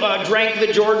Behemoth drank the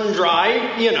Jordan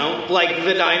dry, like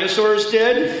the dinosaurs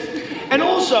did. And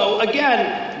also,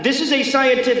 again, this is a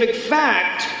scientific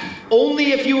fact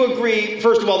only if you agree,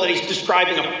 first of all, that he's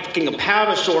describing a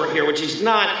apatosaur here, which he's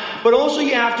not, but also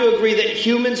you have to agree that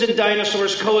humans and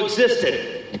dinosaurs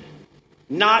coexisted.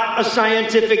 Not a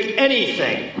scientific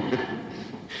anything.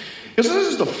 So this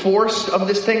is the force of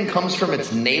this thing comes from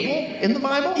its navel in the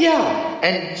Bible? Yeah.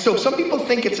 And so some people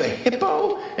think it's a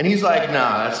hippo, and he's like,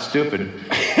 nah, that's stupid.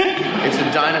 It's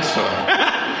a dinosaur.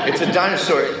 It's a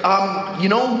dinosaur. You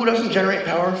know who doesn't generate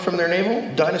power from their navel?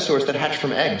 Dinosaurs that hatch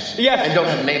from eggs. Yes. And don't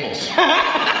have navels.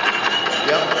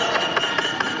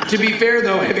 Yep. To be fair,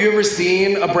 though, have you ever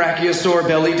seen a brachiosaur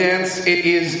belly dance? It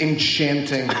is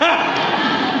enchanting.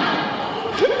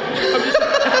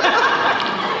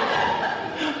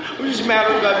 I'm just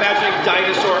imagining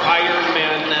dinosaur Iron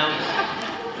Man now.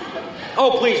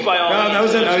 Oh, please, by all means. No, that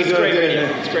was it. It's That was great good. video.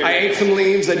 It's great. I ate some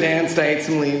leaves. I danced. I ate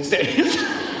some leaves.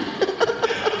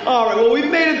 All right, well,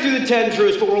 we've made it through the 10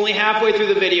 truths, but we're only halfway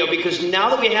through the video because now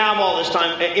that we have all this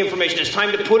information, it's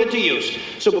time to put it to use.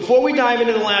 So before we dive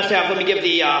into the last half, let me give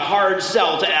the hard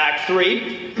sell to Act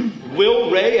 3. Will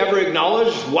Ray ever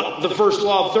acknowledge what the first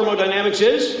law of thermodynamics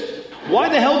is? Why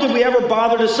the hell did we ever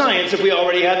bother to science if we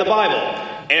already had the Bible?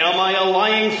 Am I a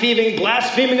lying, thieving,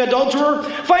 blaspheming adulterer?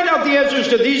 Find out the answers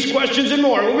to these questions and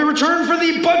more when we return for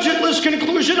the budgetless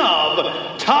conclusion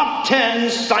of Top 10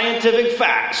 Scientific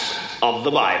Facts of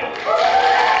the Bible.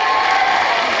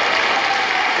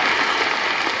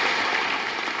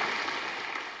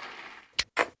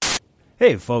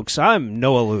 Hey folks, I'm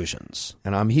No Illusions.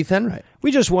 And I'm Heath Enright.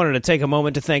 We just wanted to take a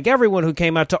moment to thank everyone who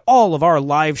came out to all of our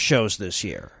live shows this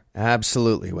year.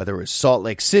 Absolutely. Whether it was Salt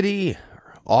Lake City,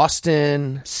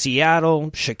 Austin,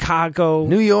 Seattle, Chicago,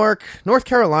 New York, North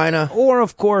Carolina, or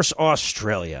of course,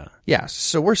 Australia. Yes,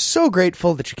 so we're so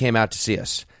grateful that you came out to see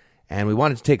us. And we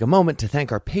wanted to take a moment to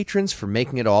thank our patrons for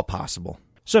making it all possible.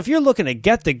 So if you're looking to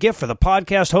get the gift for the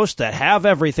podcast hosts that have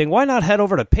everything, why not head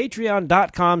over to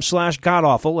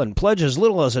patreon.com/godawful and pledge as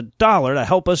little as $1 to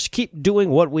help us keep doing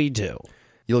what we do.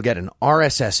 You'll get an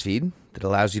RSS feed that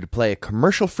allows you to play a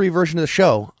commercial-free version of the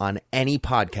show on any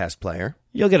podcast player.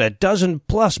 You'll get a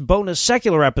dozen-plus bonus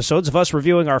secular episodes of us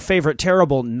reviewing our favorite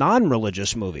terrible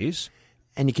non-religious movies.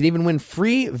 And you can even win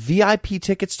free VIP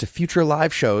tickets to future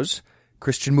live shows,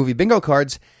 Christian movie bingo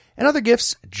cards, and other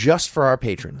gifts just for our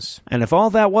patrons. And if all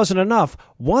that wasn't enough,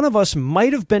 one of us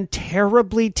might have been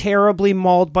terribly, terribly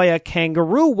mauled by a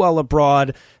kangaroo while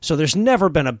abroad, so there's never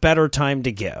been a better time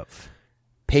to give.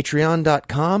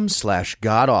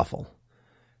 Patreon.com/godawful.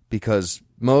 Because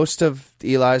most of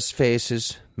Eli's face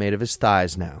is made of his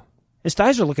thighs now. His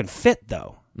thighs are looking fit,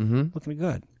 though. Mm-hmm. Looking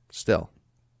good. Still.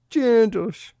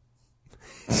 Gentle.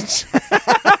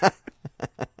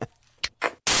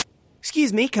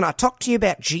 Excuse me, can I talk to you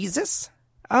about Jesus?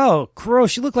 Oh,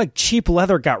 gross. You look like cheap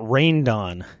leather got rained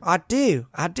on. I do,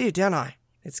 don't I?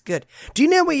 It's good. Do you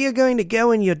know where you're going to go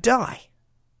when you die?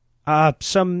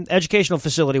 Some educational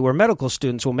facility where medical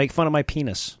students will make fun of my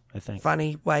penis, I think.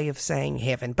 Funny way of saying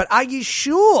heaven. But are you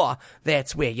sure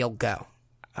that's where you'll go?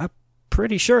 I'm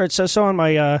pretty sure it says so on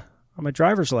my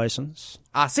driver's license.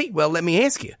 I see. Well, let me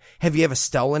ask you. Have you ever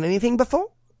stolen anything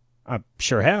before? I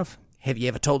sure have. Have you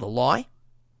ever told a lie?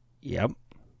 Yep.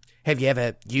 Have you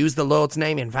ever used the Lord's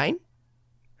name in vain?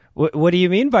 What do you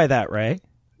mean by that, Ray?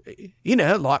 You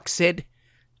know, like said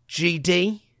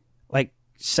GD. Like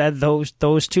said those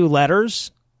two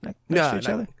letters next to each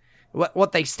No. other?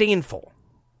 What they stand for.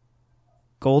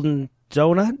 Golden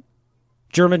donut?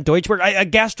 German Deutschberg? A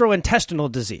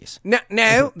gastrointestinal disease.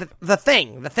 No, the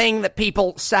thing that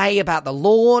people say about the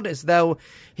Lord as though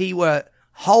he were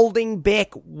holding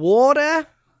back water.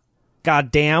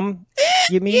 Goddamn,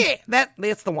 you mean? Yeah,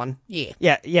 that's the one.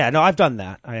 Yeah. Yeah, no, I've done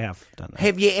that. I have done that.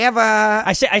 Have you ever...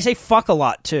 I say fuck a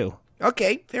lot, too.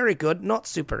 Okay, very good. Not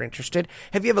super interested.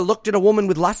 Have you ever looked at a woman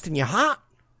with lust in your heart?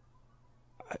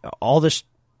 All this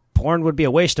porn would be a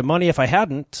waste of money if I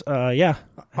hadn't. Yeah.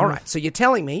 All right, so you're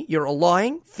telling me you're a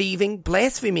lying, thieving,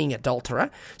 blaspheming adulterer,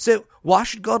 so why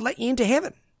should God let you into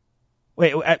heaven?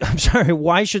 Wait, I'm sorry.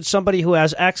 Why should somebody who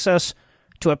has access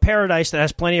to a paradise that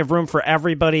has plenty of room for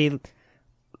everybody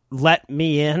let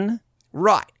me in?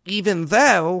 Right, even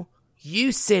though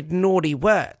you said naughty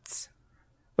words.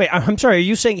 Wait, I'm sorry. Are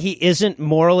you saying he isn't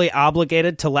morally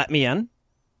obligated to let me in?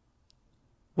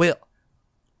 Well,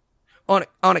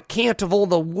 on account of all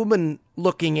the woman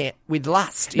looking at with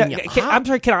lust in your heart. I'm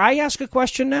sorry. Can I ask a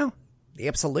question now?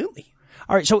 Absolutely.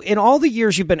 All right. So in all the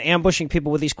years you've been ambushing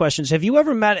people with these questions, have you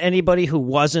ever met anybody who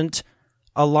wasn't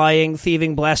a lying,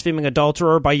 thieving, blaspheming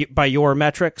adulterer by your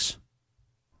metrics?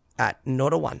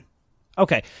 Not a one.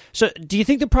 Okay. So do you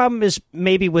think the problem is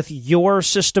maybe with your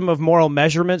system of moral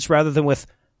measurements rather than with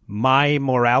my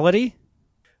morality?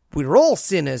 We're all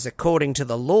sinners according to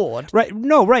the Lord. Right.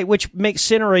 No, right. Which makes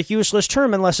sinner a useless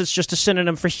term unless it's just a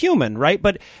synonym for human, right?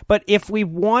 But if we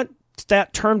want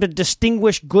that term to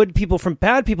distinguish good people from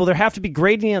bad people, there have to be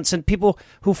gradients and people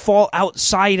who fall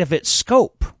outside of its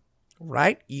scope.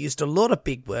 Right, you used a lot of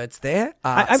big words there.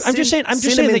 I'm just saying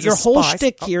that your whole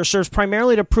shtick here serves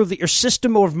primarily to prove that your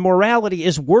system of morality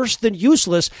is worse than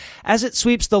useless as it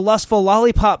sweeps the lustful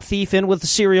lollipop thief in with the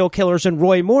serial killers and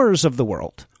Roy Moores of the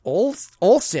world. All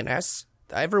sinners,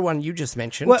 everyone you just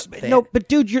mentioned. Well, no, but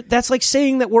dude, that's like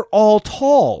saying that we're all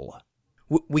tall.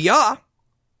 We are.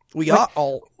 We are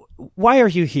all. Why are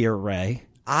you here, Ray?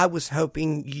 I was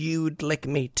hoping you'd lick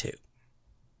me too.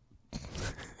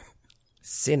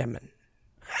 Cinnamon.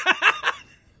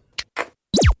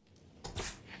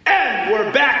 And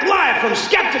we're back live from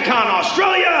Skepticon,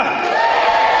 Australia.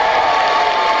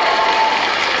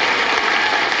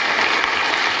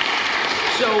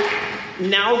 So,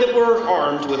 now that we're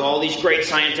armed with all these great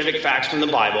scientific facts from the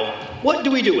Bible, what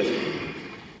do we do with them?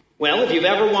 Well, if you've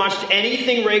ever watched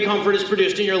anything Ray Comfort has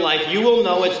produced in your life, you will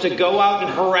know it's to go out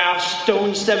and harass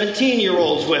stoned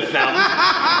 17-year-olds with them.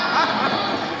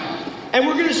 And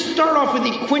we're going to start off with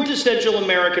the quintessential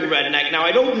American redneck. Now,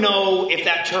 I don't know if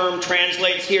that term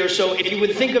translates here, so if you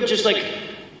would think of just like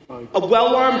a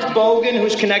well-armed bogan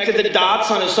who's connected the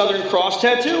dots on his Southern Cross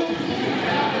tattoo,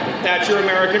 that's your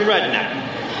American redneck.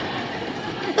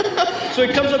 So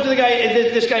he comes up to this guy,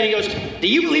 and he goes, "Do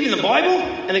you believe in the Bible?"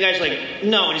 And the guy's like,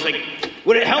 "No." And he's like,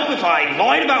 "Would it help if I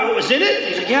lied about what was in it?" And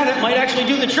he's like, "Yeah, that might actually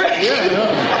do the trick."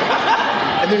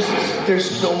 Yeah. And there's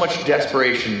so much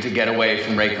desperation to get away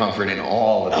from Ray Comfort in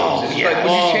all of these. Oh, It's yeah. like,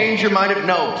 would you change your mind?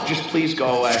 No, just please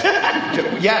go away.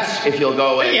 Yes, if you'll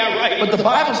go away. Yeah, right. But the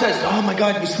Bible says, "Oh my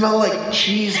God, you smell like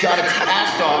cheese got its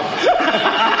cast off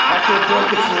after it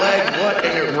broke its leg." What?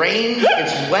 And it rains?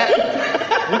 It's wet?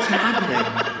 What's happening?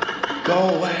 Go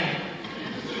away.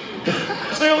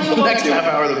 I also The love next too, half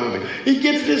hour of the movie. he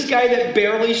gets this guy that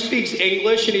barely speaks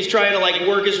English, and he's trying to like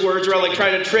work his words around, like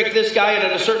trying to trick this guy. And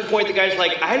at a certain point, the guy's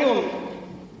like,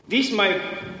 "This is my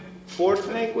fourth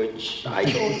language. I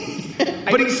don't."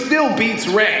 But he still beats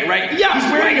Ray, right?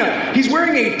 Yeah, He's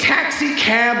wearing a taxi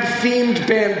cab themed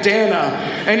bandana,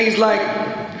 and he's like,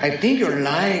 "I think you're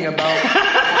lying about."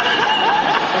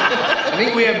 I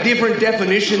think we have different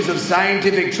definitions of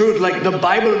scientific truth. Like the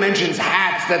Bible mentions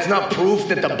hats. That's not proof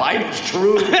that the Bible's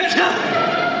true.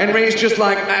 And Ray's just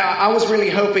like, I was really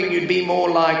hoping you'd be more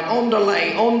like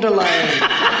underlay.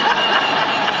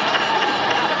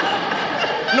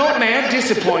 Not mad,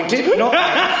 disappointed. Not.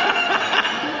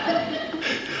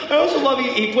 I also love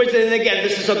he points it, and again,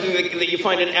 this is something that you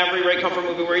find in every Ray Comfort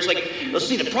movie where he's like, "Let's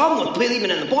see, the problem with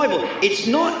believing in the Bible, it's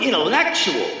not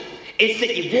intellectual. It's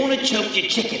that you want to choke your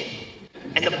chicken,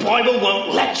 and the Bible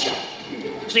won't let you.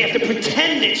 So you have to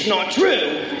pretend it's not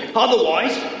true.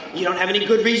 Otherwise, you don't have any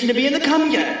good reason to be in the cum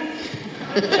yet."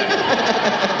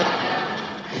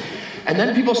 And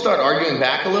then people start arguing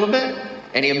back a little bit,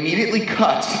 and he immediately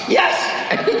cuts. Yes!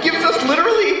 And he gives us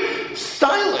literally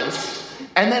silence,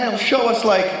 and then he'll show us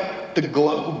like the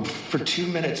globe for 2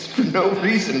 minutes for no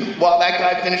reason while that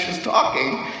guy finishes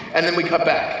talking, and then we cut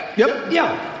back. Yep.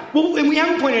 Yeah. Well, and we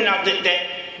haven't pointed out that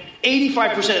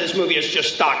 85% of this movie is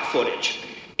just stock footage.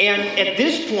 And at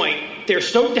this point, they're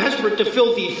so desperate to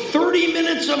fill the 30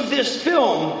 minutes of this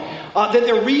film that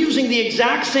they're reusing the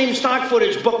exact same stock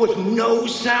footage, but with no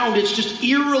sound. It's just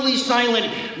eerily silent.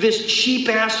 This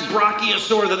cheap-ass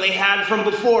brachiosaur that they had from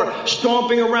before,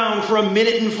 stomping around for 1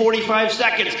 minute and 45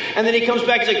 seconds. And then he comes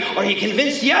back, he's like, "Are you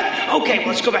convinced yet? Okay, well,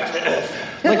 let's go back to the Earth."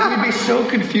 Like, we'd be so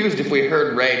confused if we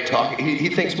heard Ray talk. He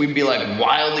thinks we'd be like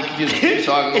wildly confused if he's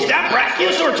talking. Is that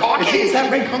brachiosaur talking? Is that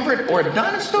Ray Comfort or a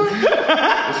dinosaur?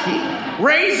 Is he?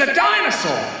 Ray's a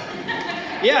dinosaur.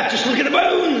 Yeah, just look at the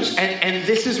bones. And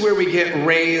this is where we get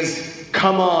Ray's,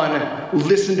 "Come on,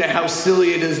 listen to how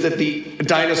silly it is that the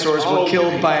dinosaurs were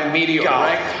killed by a meteor,"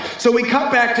 right? So we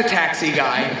cut back to Taxi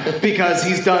Guy because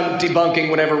he's done debunking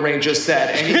whatever Ray just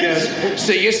said. And he goes,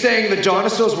 "So you're saying the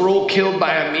dinosaurs were all killed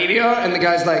by a meteor?" And the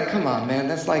guy's like, "Come on, man,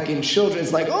 that's like in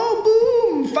children's, like, oh,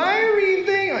 boom, fiery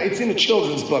thing." It's in a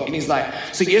children's book. And he's like,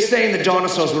 "So you're saying the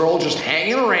dinosaurs were all just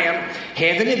hanging around,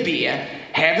 having a beer,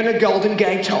 having a Golden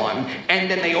Gate time, and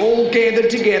then they all gathered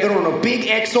together on a big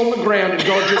X on the ground and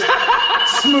God just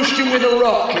smooshed him with a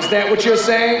rock." Is that what you're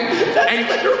saying? That's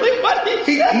literally what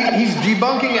he said. He's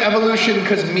debunking evolution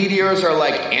because meteors are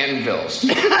like anvils in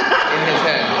his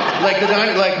head.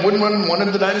 Like wouldn't one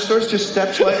of the dinosaurs just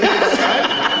step slightly to the side?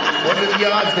 What are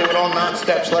the odds they would all not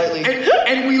step slightly?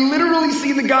 And we literally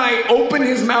see the guy open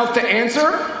his mouth to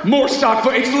answer. More stock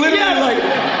footage. It's literally like,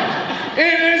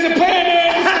 "And there's a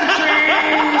planet, some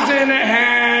trees, and a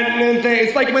hat, and things."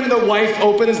 It's like when the wife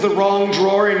opens the wrong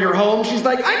drawer in your home. She's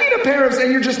like, "I need a pair of,"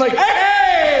 and you're just like,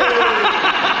 "Hey!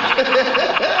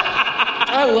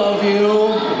 I love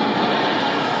you."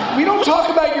 We don't talk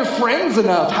about your friends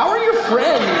enough. How are your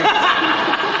friends?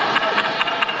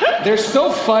 They're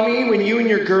so funny when you and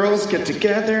your girls get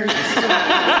together.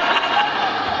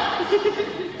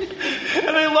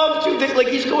 And I love, too, that, like,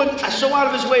 he's going so out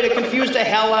of his way to confuse the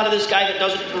hell out of this guy that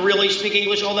doesn't really speak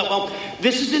English all that well.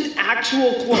 This is an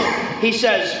actual quote. He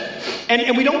says,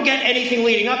 and we don't get anything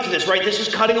leading up to this, right? This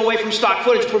is cutting away from stock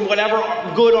footage from whatever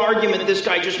good argument this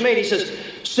guy just made. He says,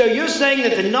 "So you're saying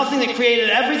that the nothing that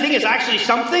created everything is actually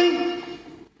something?"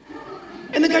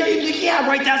 And the guy, "Yeah,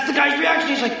 right, that's the guy's reaction."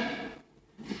 He's like,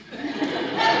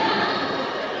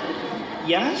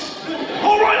 yes?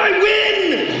 All right, I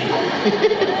win!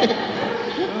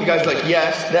 The guy's like,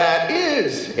 yes, that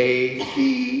is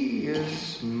atheism.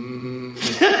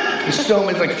 There's it's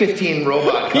like 15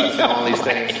 robot cuts and all these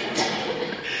things.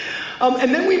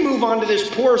 And then we move on to this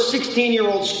poor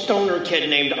 16-year-old stoner kid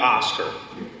named Oscar.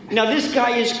 Now, this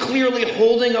guy is clearly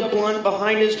holding a blunt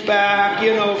behind his back,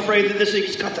 afraid that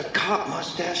he's got the cop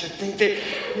mustache, I think that,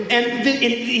 and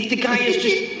the guy is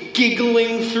just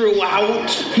giggling throughout.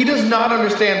 He does not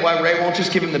understand why Ray won't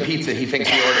just give him the pizza he thinks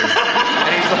he ordered.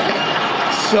 And he's like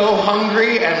so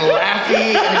hungry and laughy,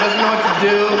 and he doesn't know what to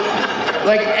do.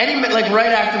 Like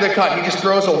right after the cut, he just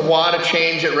throws a wad of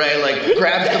change at Ray,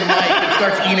 grabs the mic and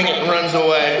starts eating it and runs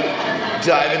away,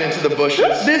 diving into the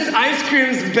bushes. This ice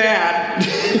cream's bad.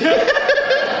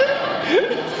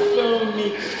 So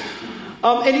neat.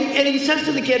 And he says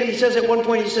to the kid, at one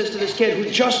point, he says to this kid who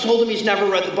just told him he's never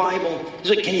read the Bible,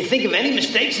 he's like, can you think of any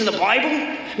mistakes in the Bible?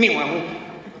 Meanwhile,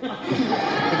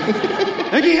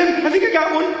 again, I think I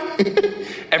got one.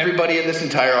 Everybody in this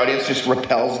entire audience just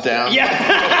rappels down. Yeah.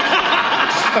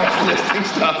 Starts listing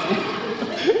stuff.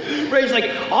 Ray's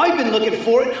like, I've been looking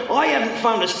for it. I haven't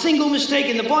found a single mistake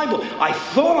in the Bible. I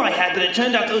thought I had, but it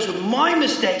turned out those were my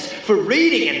mistakes for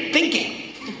reading and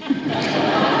thinking.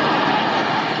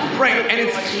 Right, and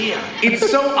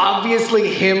it's so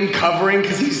obviously him covering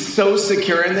because he's so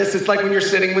secure in this. It's like when you're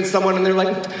sitting with someone and they're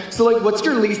like, so what's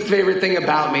your least favorite thing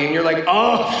about me? And you're like,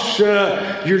 oh, sure,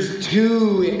 you're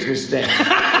too interesting.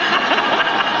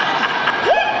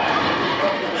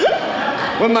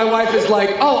 When my wife is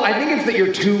like, oh, I think it's that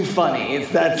you're too funny. You're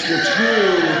too...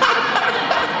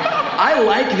 I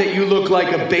like that you look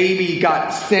like a baby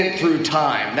got sent through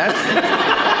time. That's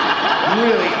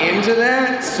really into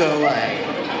that, so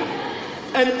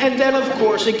And then, of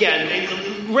course, again,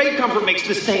 Ray Comfort makes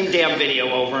the same damn video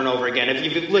over and over again. If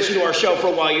you've listened to our show for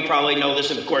a while, you probably know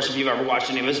this. Of course, if you've ever watched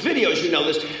any of his videos, you know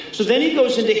this. So then he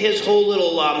goes into his whole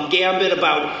little gambit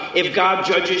about if God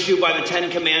judges you by the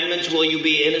 10 Commandments, will you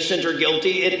be innocent or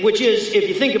guilty? Which is, if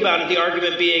you think about it, the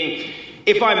argument being,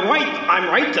 if I'm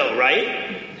right though,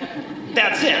 right?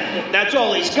 That's it. That's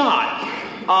all he's got.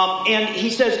 And he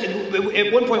says,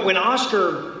 at one point when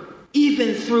Oscar...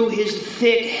 even through his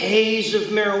thick haze of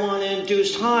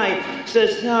marijuana-induced high,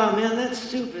 says, no, man, that's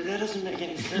stupid. That doesn't make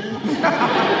any sense.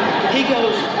 He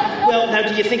goes, well, now,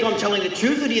 do you think I'm telling the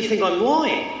truth or do you think I'm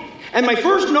lying? And my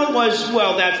first note was,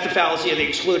 well, that's the fallacy of the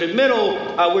excluded middle,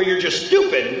 where you're just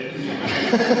stupid.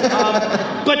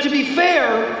 But to be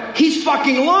fair, he's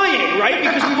fucking lying, right?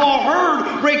 Because we've all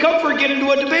heard Ray Comfort get into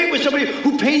a debate with somebody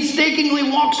who painstakingly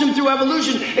walks him through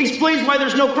evolution, explains why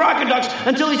there's no crocoducks,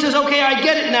 until he says, okay, I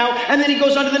get it now, and then he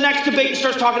goes on to the next debate and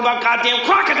starts talking about goddamn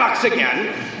crocoducks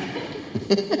again.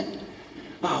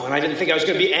 Oh, and I didn't think I was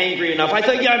going to be angry enough. I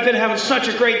thought, I've been having such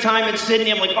a great time in Sydney.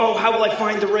 I'm like, oh, how will I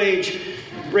find the rage?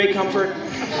 Ray Comfort.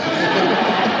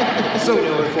 So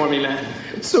do it for me, man.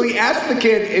 So he asked the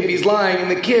kid if he's lying, and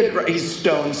the kid, he's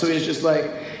stoned, so he's just like,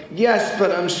 yes,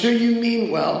 but I'm sure you mean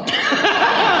well.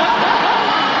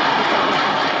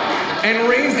 And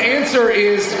Ray's answer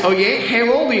is, oh yeah,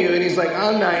 how old are you? And he's like,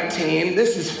 I'm 19,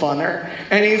 this is funner.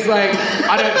 And he's like,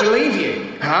 I don't believe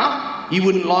you. Huh? You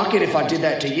wouldn't like it if I did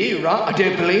that to you, right? I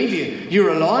don't believe you. You're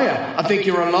a liar. I think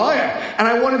you're a liar. And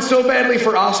I wanted so badly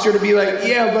for Oscar to be like,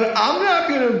 yeah, but I'm not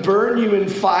going to burn you in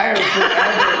fire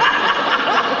forever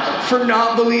for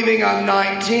not believing I'm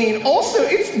 19. Also,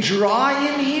 it's dry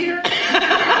in here.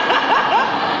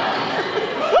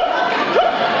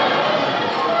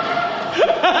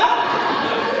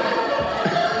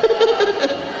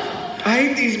 I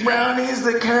ate these brownies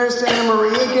that Cara Santa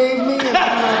Maria gave me.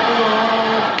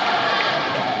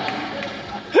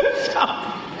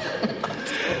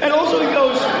 And And also he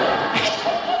goes,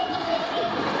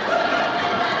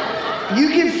 you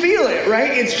can feel it,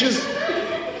 right? It's just,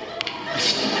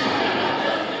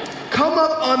 come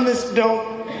up on this,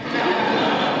 don't.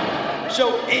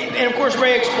 So, and of course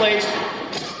Ray explains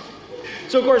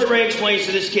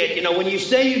to this kid, when you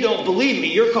say you don't believe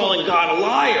me, you're calling God a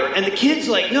liar. And the kid's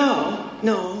like, no,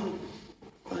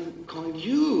 I'm calling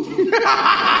you.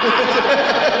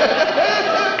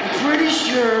 Pretty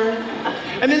sure.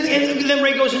 And then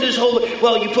Ray goes into this whole,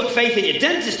 well, you put faith in your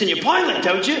dentist and your pilot,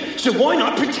 don't you? So why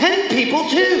not pretend people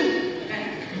too?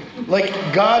 Like,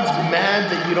 God's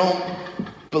mad that you don't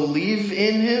believe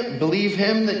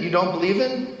him that you don't believe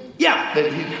in? Yeah.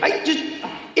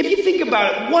 If you think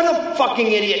about it, what a fucking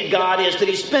idiot God is that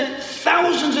he spent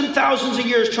thousands and thousands of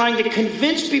years trying to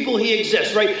convince people he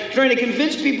exists, right? Trying to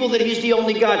convince people that he's the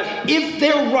only God. If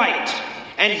they're right,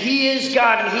 and he is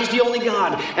God, and he's the only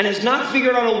God, and has not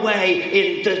figured out a way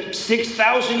in the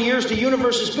 6,000 years the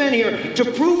universe has been here to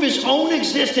prove his own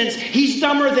existence, he's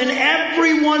dumber than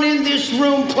everyone in this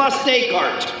room plus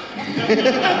Descartes.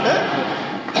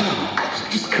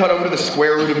 Just cut over to the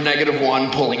square root of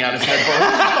 -1, pulling out his headphones.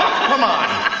 Come on.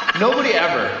 Nobody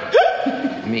ever.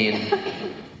 I mean,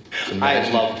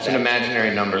 it's an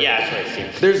imaginary number. Yeah, that's what I see.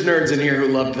 There's nerds in here who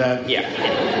loved that. Yeah.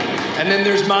 And then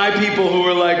there's my people who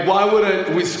were like, why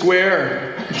would we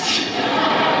square?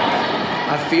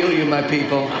 I feel you, my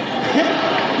people.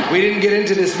 We didn't get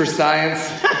into this for science.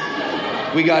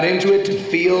 We got into it to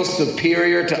feel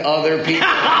superior to other people.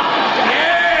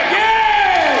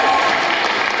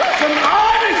 Some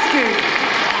honesty.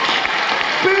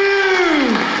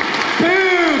 Boo!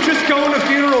 Boo! Just going to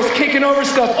funerals, kicking over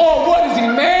stuff. Oh, what is he,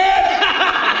 mad?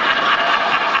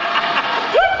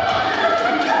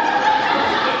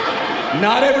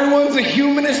 Not everyone's a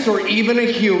humanist or even a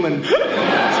human.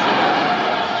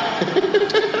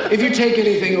 If you take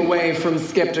anything away from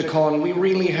Skepticon, we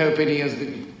really hope it is that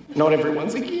not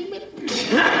everyone's a human.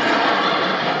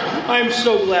 I'm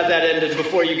so glad that ended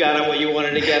before you got out what you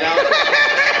wanted to get out.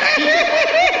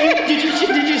 Did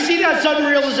you see that sudden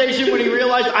realization when he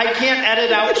realized I can't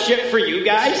edit out shit for you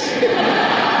guys?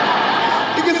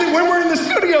 Because when we're in the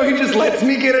studio, he just lets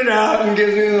me get it out and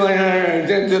gives me like, all right,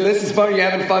 this is fun. You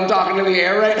having fun talking to the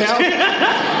air right now?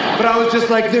 But I was just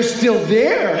like, they're still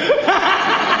there.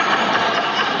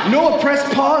 No, press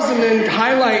pause and then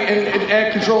highlight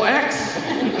and Control X.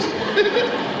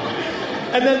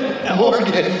 And then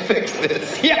Morgan, fix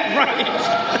this. Yeah, right.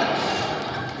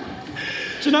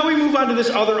 So now we move on to this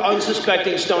other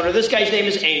unsuspecting stoner. This guy's name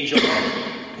is Angel.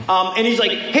 And he's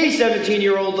like, hey,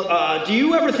 17-year-old, do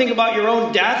you ever think about your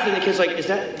own death? And the kid's like,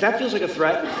 that feels like a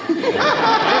threat. I'm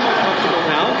uncomfortable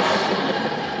now.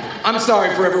 I'm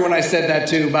sorry for everyone I said that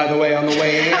to, by the way, on the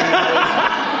way in.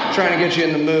 Trying to get you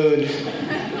in the mood.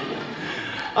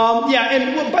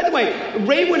 And by the way,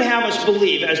 Ray would have us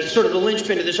believe, as sort of the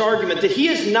linchpin to this argument, that he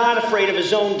is not afraid of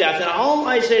his own death. And all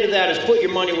I say to that is put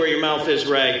your money where your mouth is,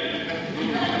 Ray.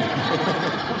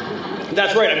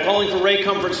 That's right, I'm calling for Ray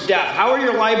Comfort's death. How are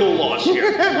your libel laws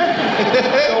here?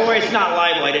 Don't worry, it's not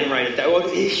libel. I didn't write it that way.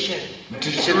 Oh, shit.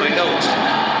 It's in my notes.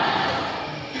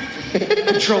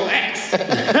 Control X.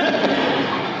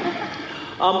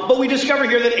 But we discover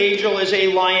here that Angel is a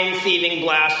lying, thieving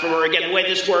blasphemer. Again, the way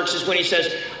this works is when he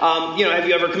says, have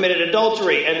you ever committed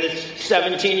adultery? And this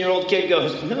 17-year-old kid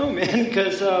goes, no, man,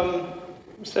 because I'm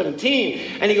 17.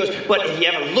 And he goes, but have you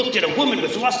ever looked at a woman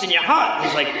with lust in your heart? And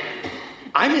he's like,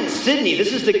 I'm in Sydney.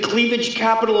 This is the cleavage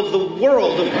capital of the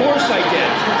world. Of course I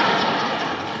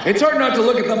did. It's hard not to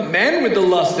look at the men with the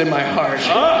lust in my heart.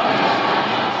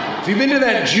 Have you been to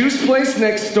that juice place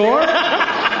next door?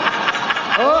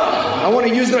 I want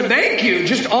to use their... Thank you.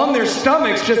 Just on their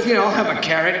stomachs. Just, I'll have a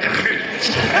carrot.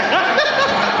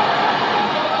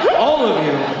 All of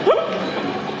you.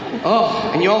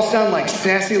 Oh, and you all sound like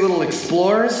sassy little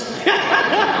explorers.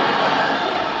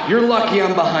 You're lucky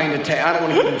I'm behind a table. I don't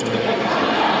want to get into it.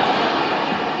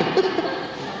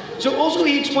 So also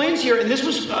he explains here, and this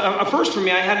was a first for me.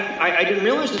 I didn't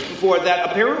realize this before, that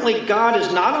apparently God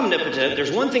is not omnipotent.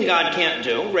 There's one thing God can't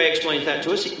do. Ray explains that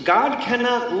to us. God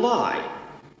cannot lie.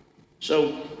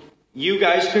 So you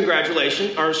guys,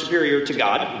 congratulations, are superior to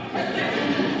God.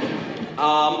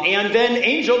 And then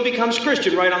Angel becomes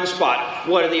Christian right on the spot.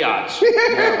 What are the odds?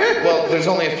 Well, there's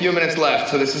only a few minutes left,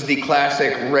 so this is the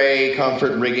classic Ray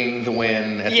Comfort rigging the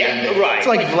win. At the end. Right. It's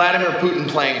like Vladimir Putin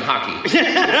playing hockey. So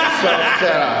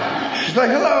set up. She's like,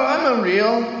 hello, I'm a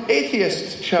real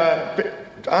atheist child.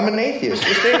 I'm an atheist,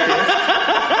 just atheist.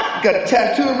 Got a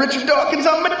tattoo of Richard Dawkins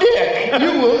on my dick.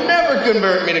 You will never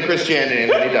convert me to Christianity,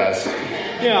 and then he does.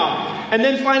 Yeah. And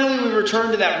then finally we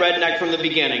return to that redneck from the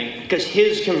beginning, because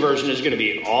his conversion is going to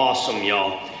be awesome,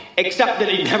 y'all. Except that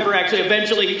he never actually,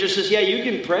 eventually he just says, yeah, you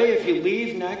can pray if you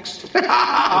leave next. But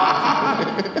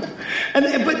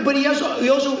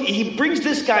he brings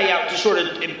this guy out to sort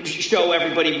of show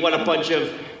everybody what a bunch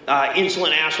of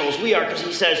insolent assholes we are, because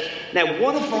he says, now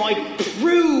what if I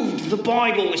proved the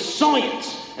Bible with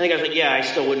science? And the guy's like, yeah, I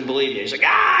still wouldn't believe you. He's like,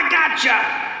 gotcha!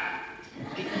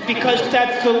 Because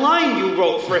that's the line you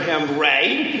wrote for him,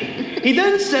 Ray. He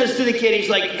then says to the kid, he's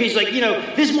like,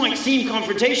 this might seem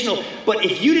confrontational, but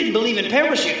if you didn't believe in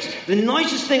parachutes, the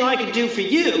nicest thing I could do for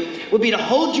you would be to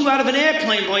hold you out of an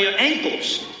airplane by your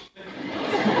ankles.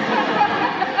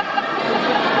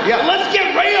 Yeah, let's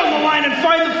get Ray on the line and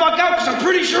find the fuck out, because I'm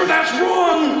pretty sure that's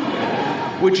wrong.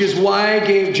 Which is why I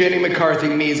gave Jenny McCarthy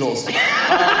measles.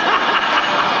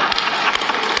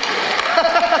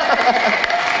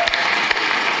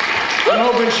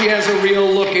 hoping she has a real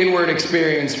look inward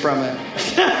experience from it.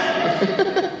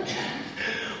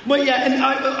 But yeah, and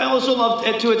I also love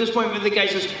too at this point when the guy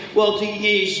says, well,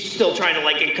 he's still trying to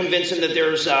like convince him that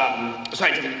there's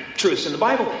scientific truths in the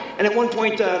Bible. And at one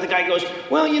point, the guy goes,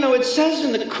 well, you know, it says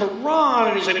in the Quran,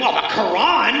 and he's like, well, the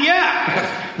Quran,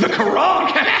 yeah, the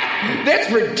Quran, That's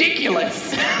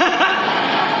ridiculous.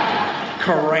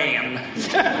 Quran.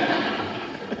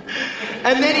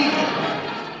 and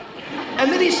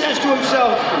then he says to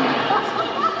himself.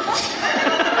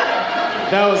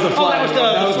 That was the flying.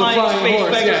 That was the flying space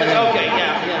horse. Pegasus. Yeah. Okay,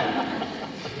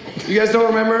 yeah. You guys don't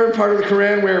remember part of the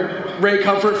Quran where Ray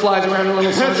Comfort flies around in a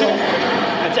little circle?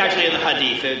 That's actually in the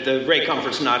Hadith. The Ray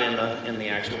Comfort's not in the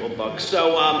actual book.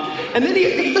 So, and then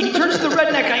he turns to the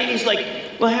redneck guy and he's like,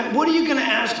 "Well, what are you going to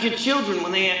ask your children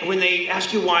when they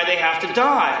ask you why they have to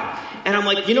die?" And I'm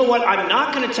like, you know what? I'm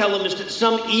not going to tell them is that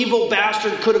some evil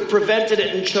bastard could have prevented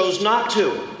it and chose not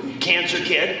to. Cancer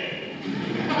kid.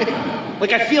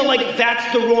 Like, I feel like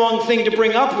that's the wrong thing to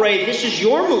bring up, Ray. This is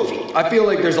your movie. I feel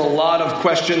like there's a lot of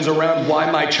questions around why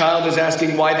my child is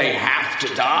asking why they have to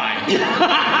die.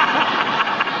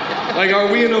 Like, are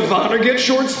we in a Vonnegut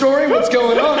short story? What's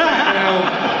going on? You know,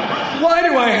 why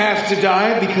do I have to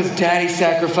die? Because Daddy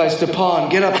sacrificed a pawn.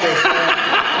 Get up there, son.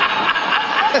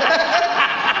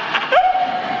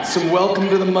 Some Welcome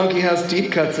to the Monkey House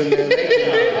deep cuts in there.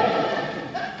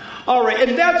 All right,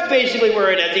 and that's basically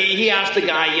where it ends. He asked the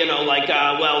guy, you know, like,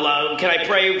 can I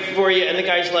pray for you? And the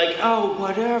guy's like, oh,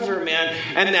 whatever, man.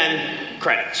 And then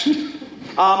credits.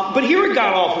 But here at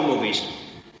God Awful Movies,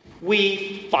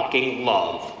 we fucking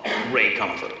love Ray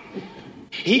Comfort.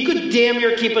 He could damn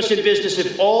near keep us in business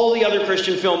if all the other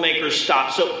Christian filmmakers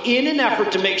stopped. So in an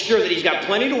effort to make sure that he's got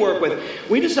plenty to work with,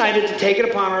 we decided to take it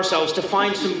upon ourselves to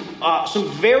find some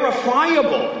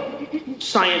verifiable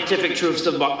scientific truths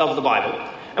of the Bible.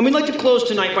 And we'd like to close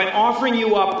tonight by offering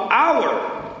you up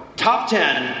our top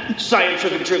 10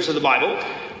 scientific truths of the Bible.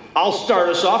 I'll start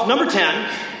us off. Number 10.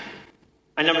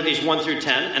 I numbered these 1 through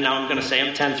 10, and now I'm going to say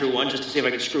them 10 through 1 just to see if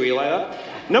I can screw Eli up.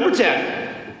 Number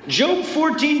 10, Job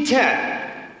 14:10.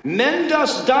 Men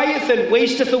dust dieth and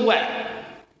wasteth away.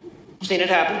 Seen it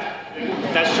happen?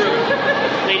 That's true.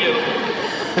 They do.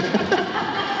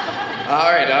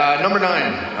 All right, number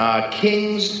 9,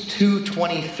 Kings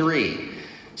 2:23.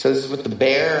 So this is with the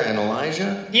bear and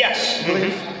Elijah? Yes. I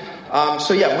believe.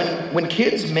 So yeah, when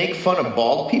kids make fun of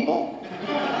bald people,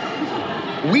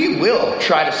 we will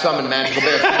try to summon magical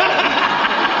bears.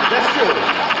 That's true.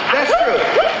 That's true.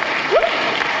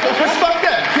 Because fuck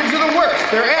them. Kids are the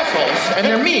worst. They're assholes and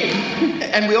they're mean.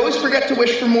 And we always forget to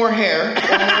wish for more hair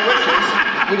or more wishes.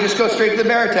 We just go straight to the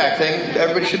bear attack thing.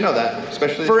 Everybody should know that,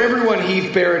 especially for everyone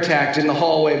Heath bear attacked in the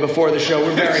hallway before the show.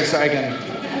 We're very sorry again.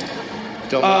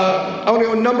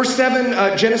 Number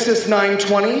 7, Genesis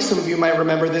 9:20. Some of you might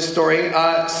remember this story.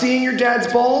 Seeing your dad's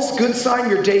balls, good sign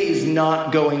your day is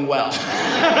not going well.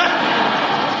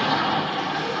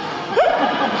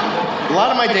 A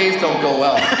lot of my days don't go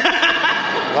well.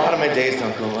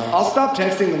 I'll stop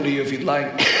texting them to you if you'd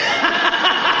like.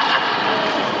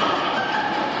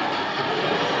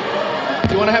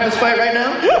 Do you want to have this fight right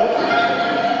now?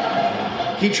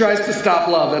 He tries to stop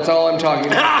love. That's all I'm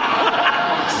talking about.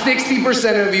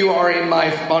 60% of you are on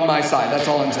my side. That's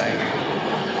all I'm saying.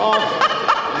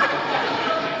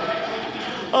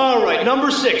 All right, number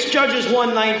 6, Judges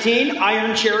 1:19.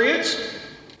 Iron chariots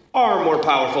are more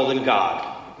powerful than God.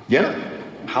 Yeah.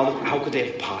 How could they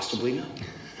have possibly known?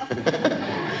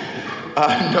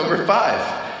 Number 5,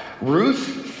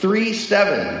 Ruth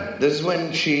 3:7. This is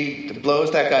when she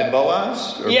blows that guy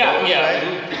Boaz. Yeah.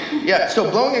 Right? Yeah. So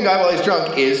blowing a guy while he's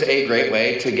drunk is a great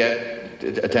way to get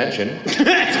attention. It's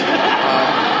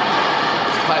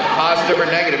positive or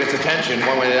negative. It's attention,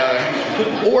 one way or the other.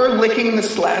 Or licking the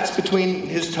slats between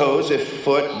his toes if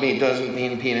foot doesn't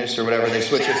mean penis or whatever. They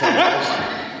switch it sometimes.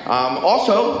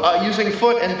 Also, using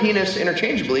foot and penis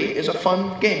interchangeably is a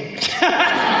fun game.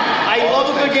 I love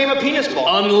a good game of penis ball.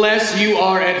 Unless you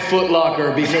are at Foot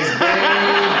Locker, because they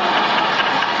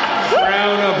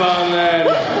frown upon that.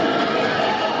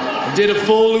 Did a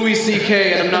full Louis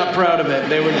C.K. and I'm not proud of it.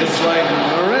 They were just like,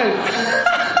 all right.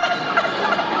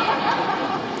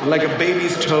 Like a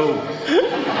baby's toe.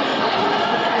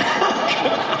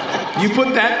 You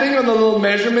put that thing on the little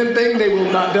measurement thing,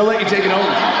 they'll let you take it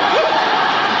home.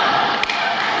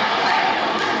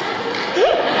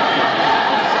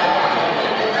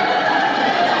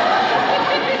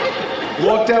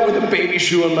 Walked out with a baby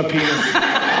shoe on my penis.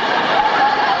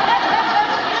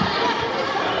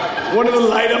 One of the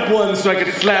light up ones so I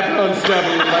could slap it on stuff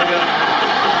and light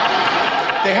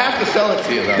up. They have to sell it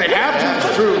to you, though. They have to,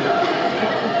 it's true.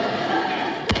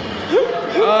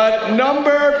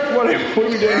 What are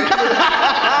we doing?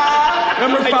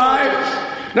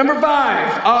 Number five.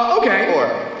 Okay.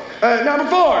 4. Number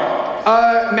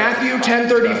 4. Matthew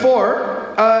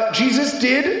 10:34. Jesus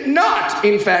did not,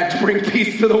 in fact, bring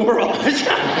peace to the world.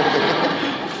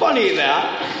 Funny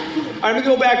that. I'm going to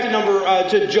go back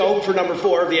to Job for number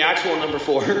 4, the actual number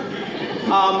 4.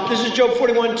 This is Job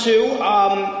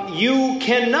 41:2. You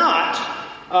cannot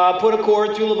put a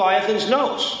cord through Leviathan's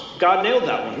nose. God nailed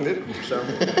that one. So,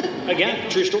 again,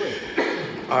 true story.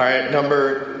 All right,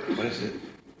 number, what is it?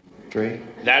 3?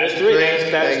 That is 3. That's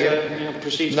Thank the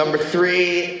proceeds. Number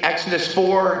 3, Exodus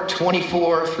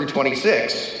 4:24 through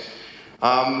 26.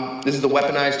 This is the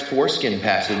weaponized foreskin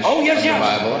passage. Oh, yes, of the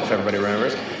Bible, if everybody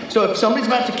remembers. So if somebody's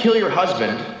about to kill your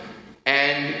husband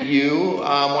and you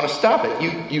want to stop it,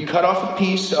 you cut off a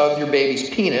piece of your baby's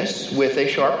penis with a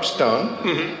sharp stone,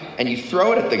 and you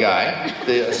throw it at the guy,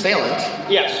 the assailant.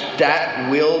 Yes. That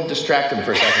will distract him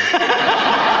for a second.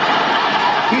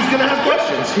 He's going to have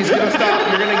questions. He's going to stop.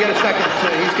 You're going to get a second.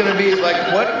 He's going to be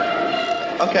like, what?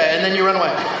 Okay, and then you run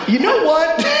away. You know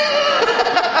what?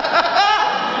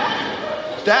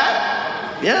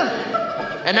 Yeah.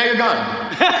 And now you're gone.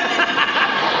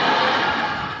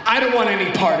 I don't want any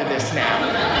part of this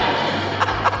now.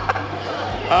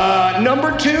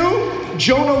 Number 2,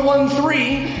 Jonah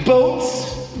 1:3.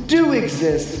 Boats do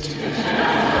exist.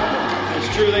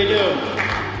 It's true, they do.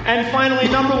 And finally,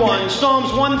 number 1,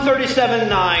 Psalms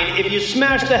 137:9. If you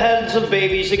smash the heads of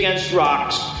babies against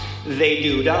rocks, they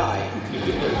do die.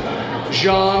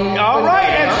 John. All right,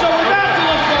 and so with that to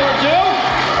look forward to,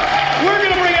 we're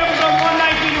going to bring episode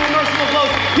 119 to a merciful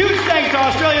close. Huge thanks to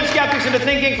Australian Skeptics and to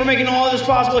Thinking for making all of this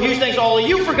possible. Huge thanks to all of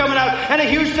you for coming out. And a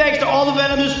huge thanks to all the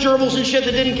venomous gerbils and shit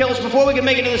that didn't kill us before we could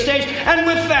make it to the stage. And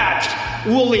with that,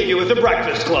 we'll leave you with the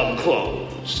Breakfast Club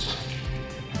close.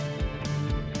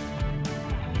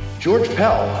 George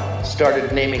Pell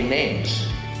started naming names,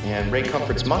 and Ray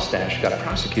Comfort's mustache got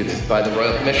prosecuted by the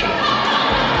Royal Commission.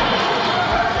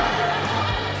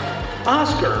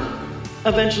 Oscar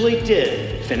eventually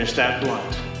did finish that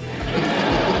blunt.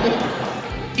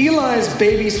 Eli's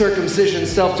baby circumcision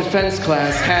self-defense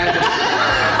class had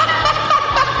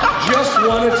just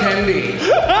one attendee.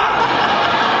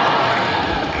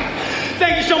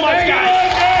 Thank you so much, guys.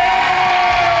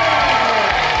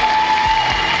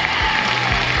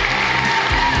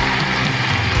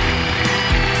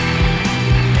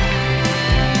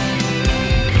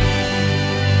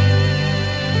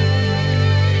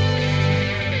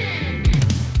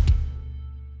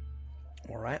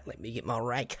 Let me get my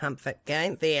Ray Comfort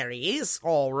going. There he is.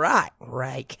 All right,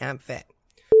 Ray Comfort.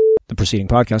 The preceding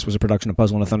podcast was a production of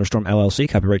Puzzle and a Thunderstorm LLC,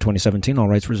 copyright 2017, all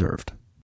rights reserved.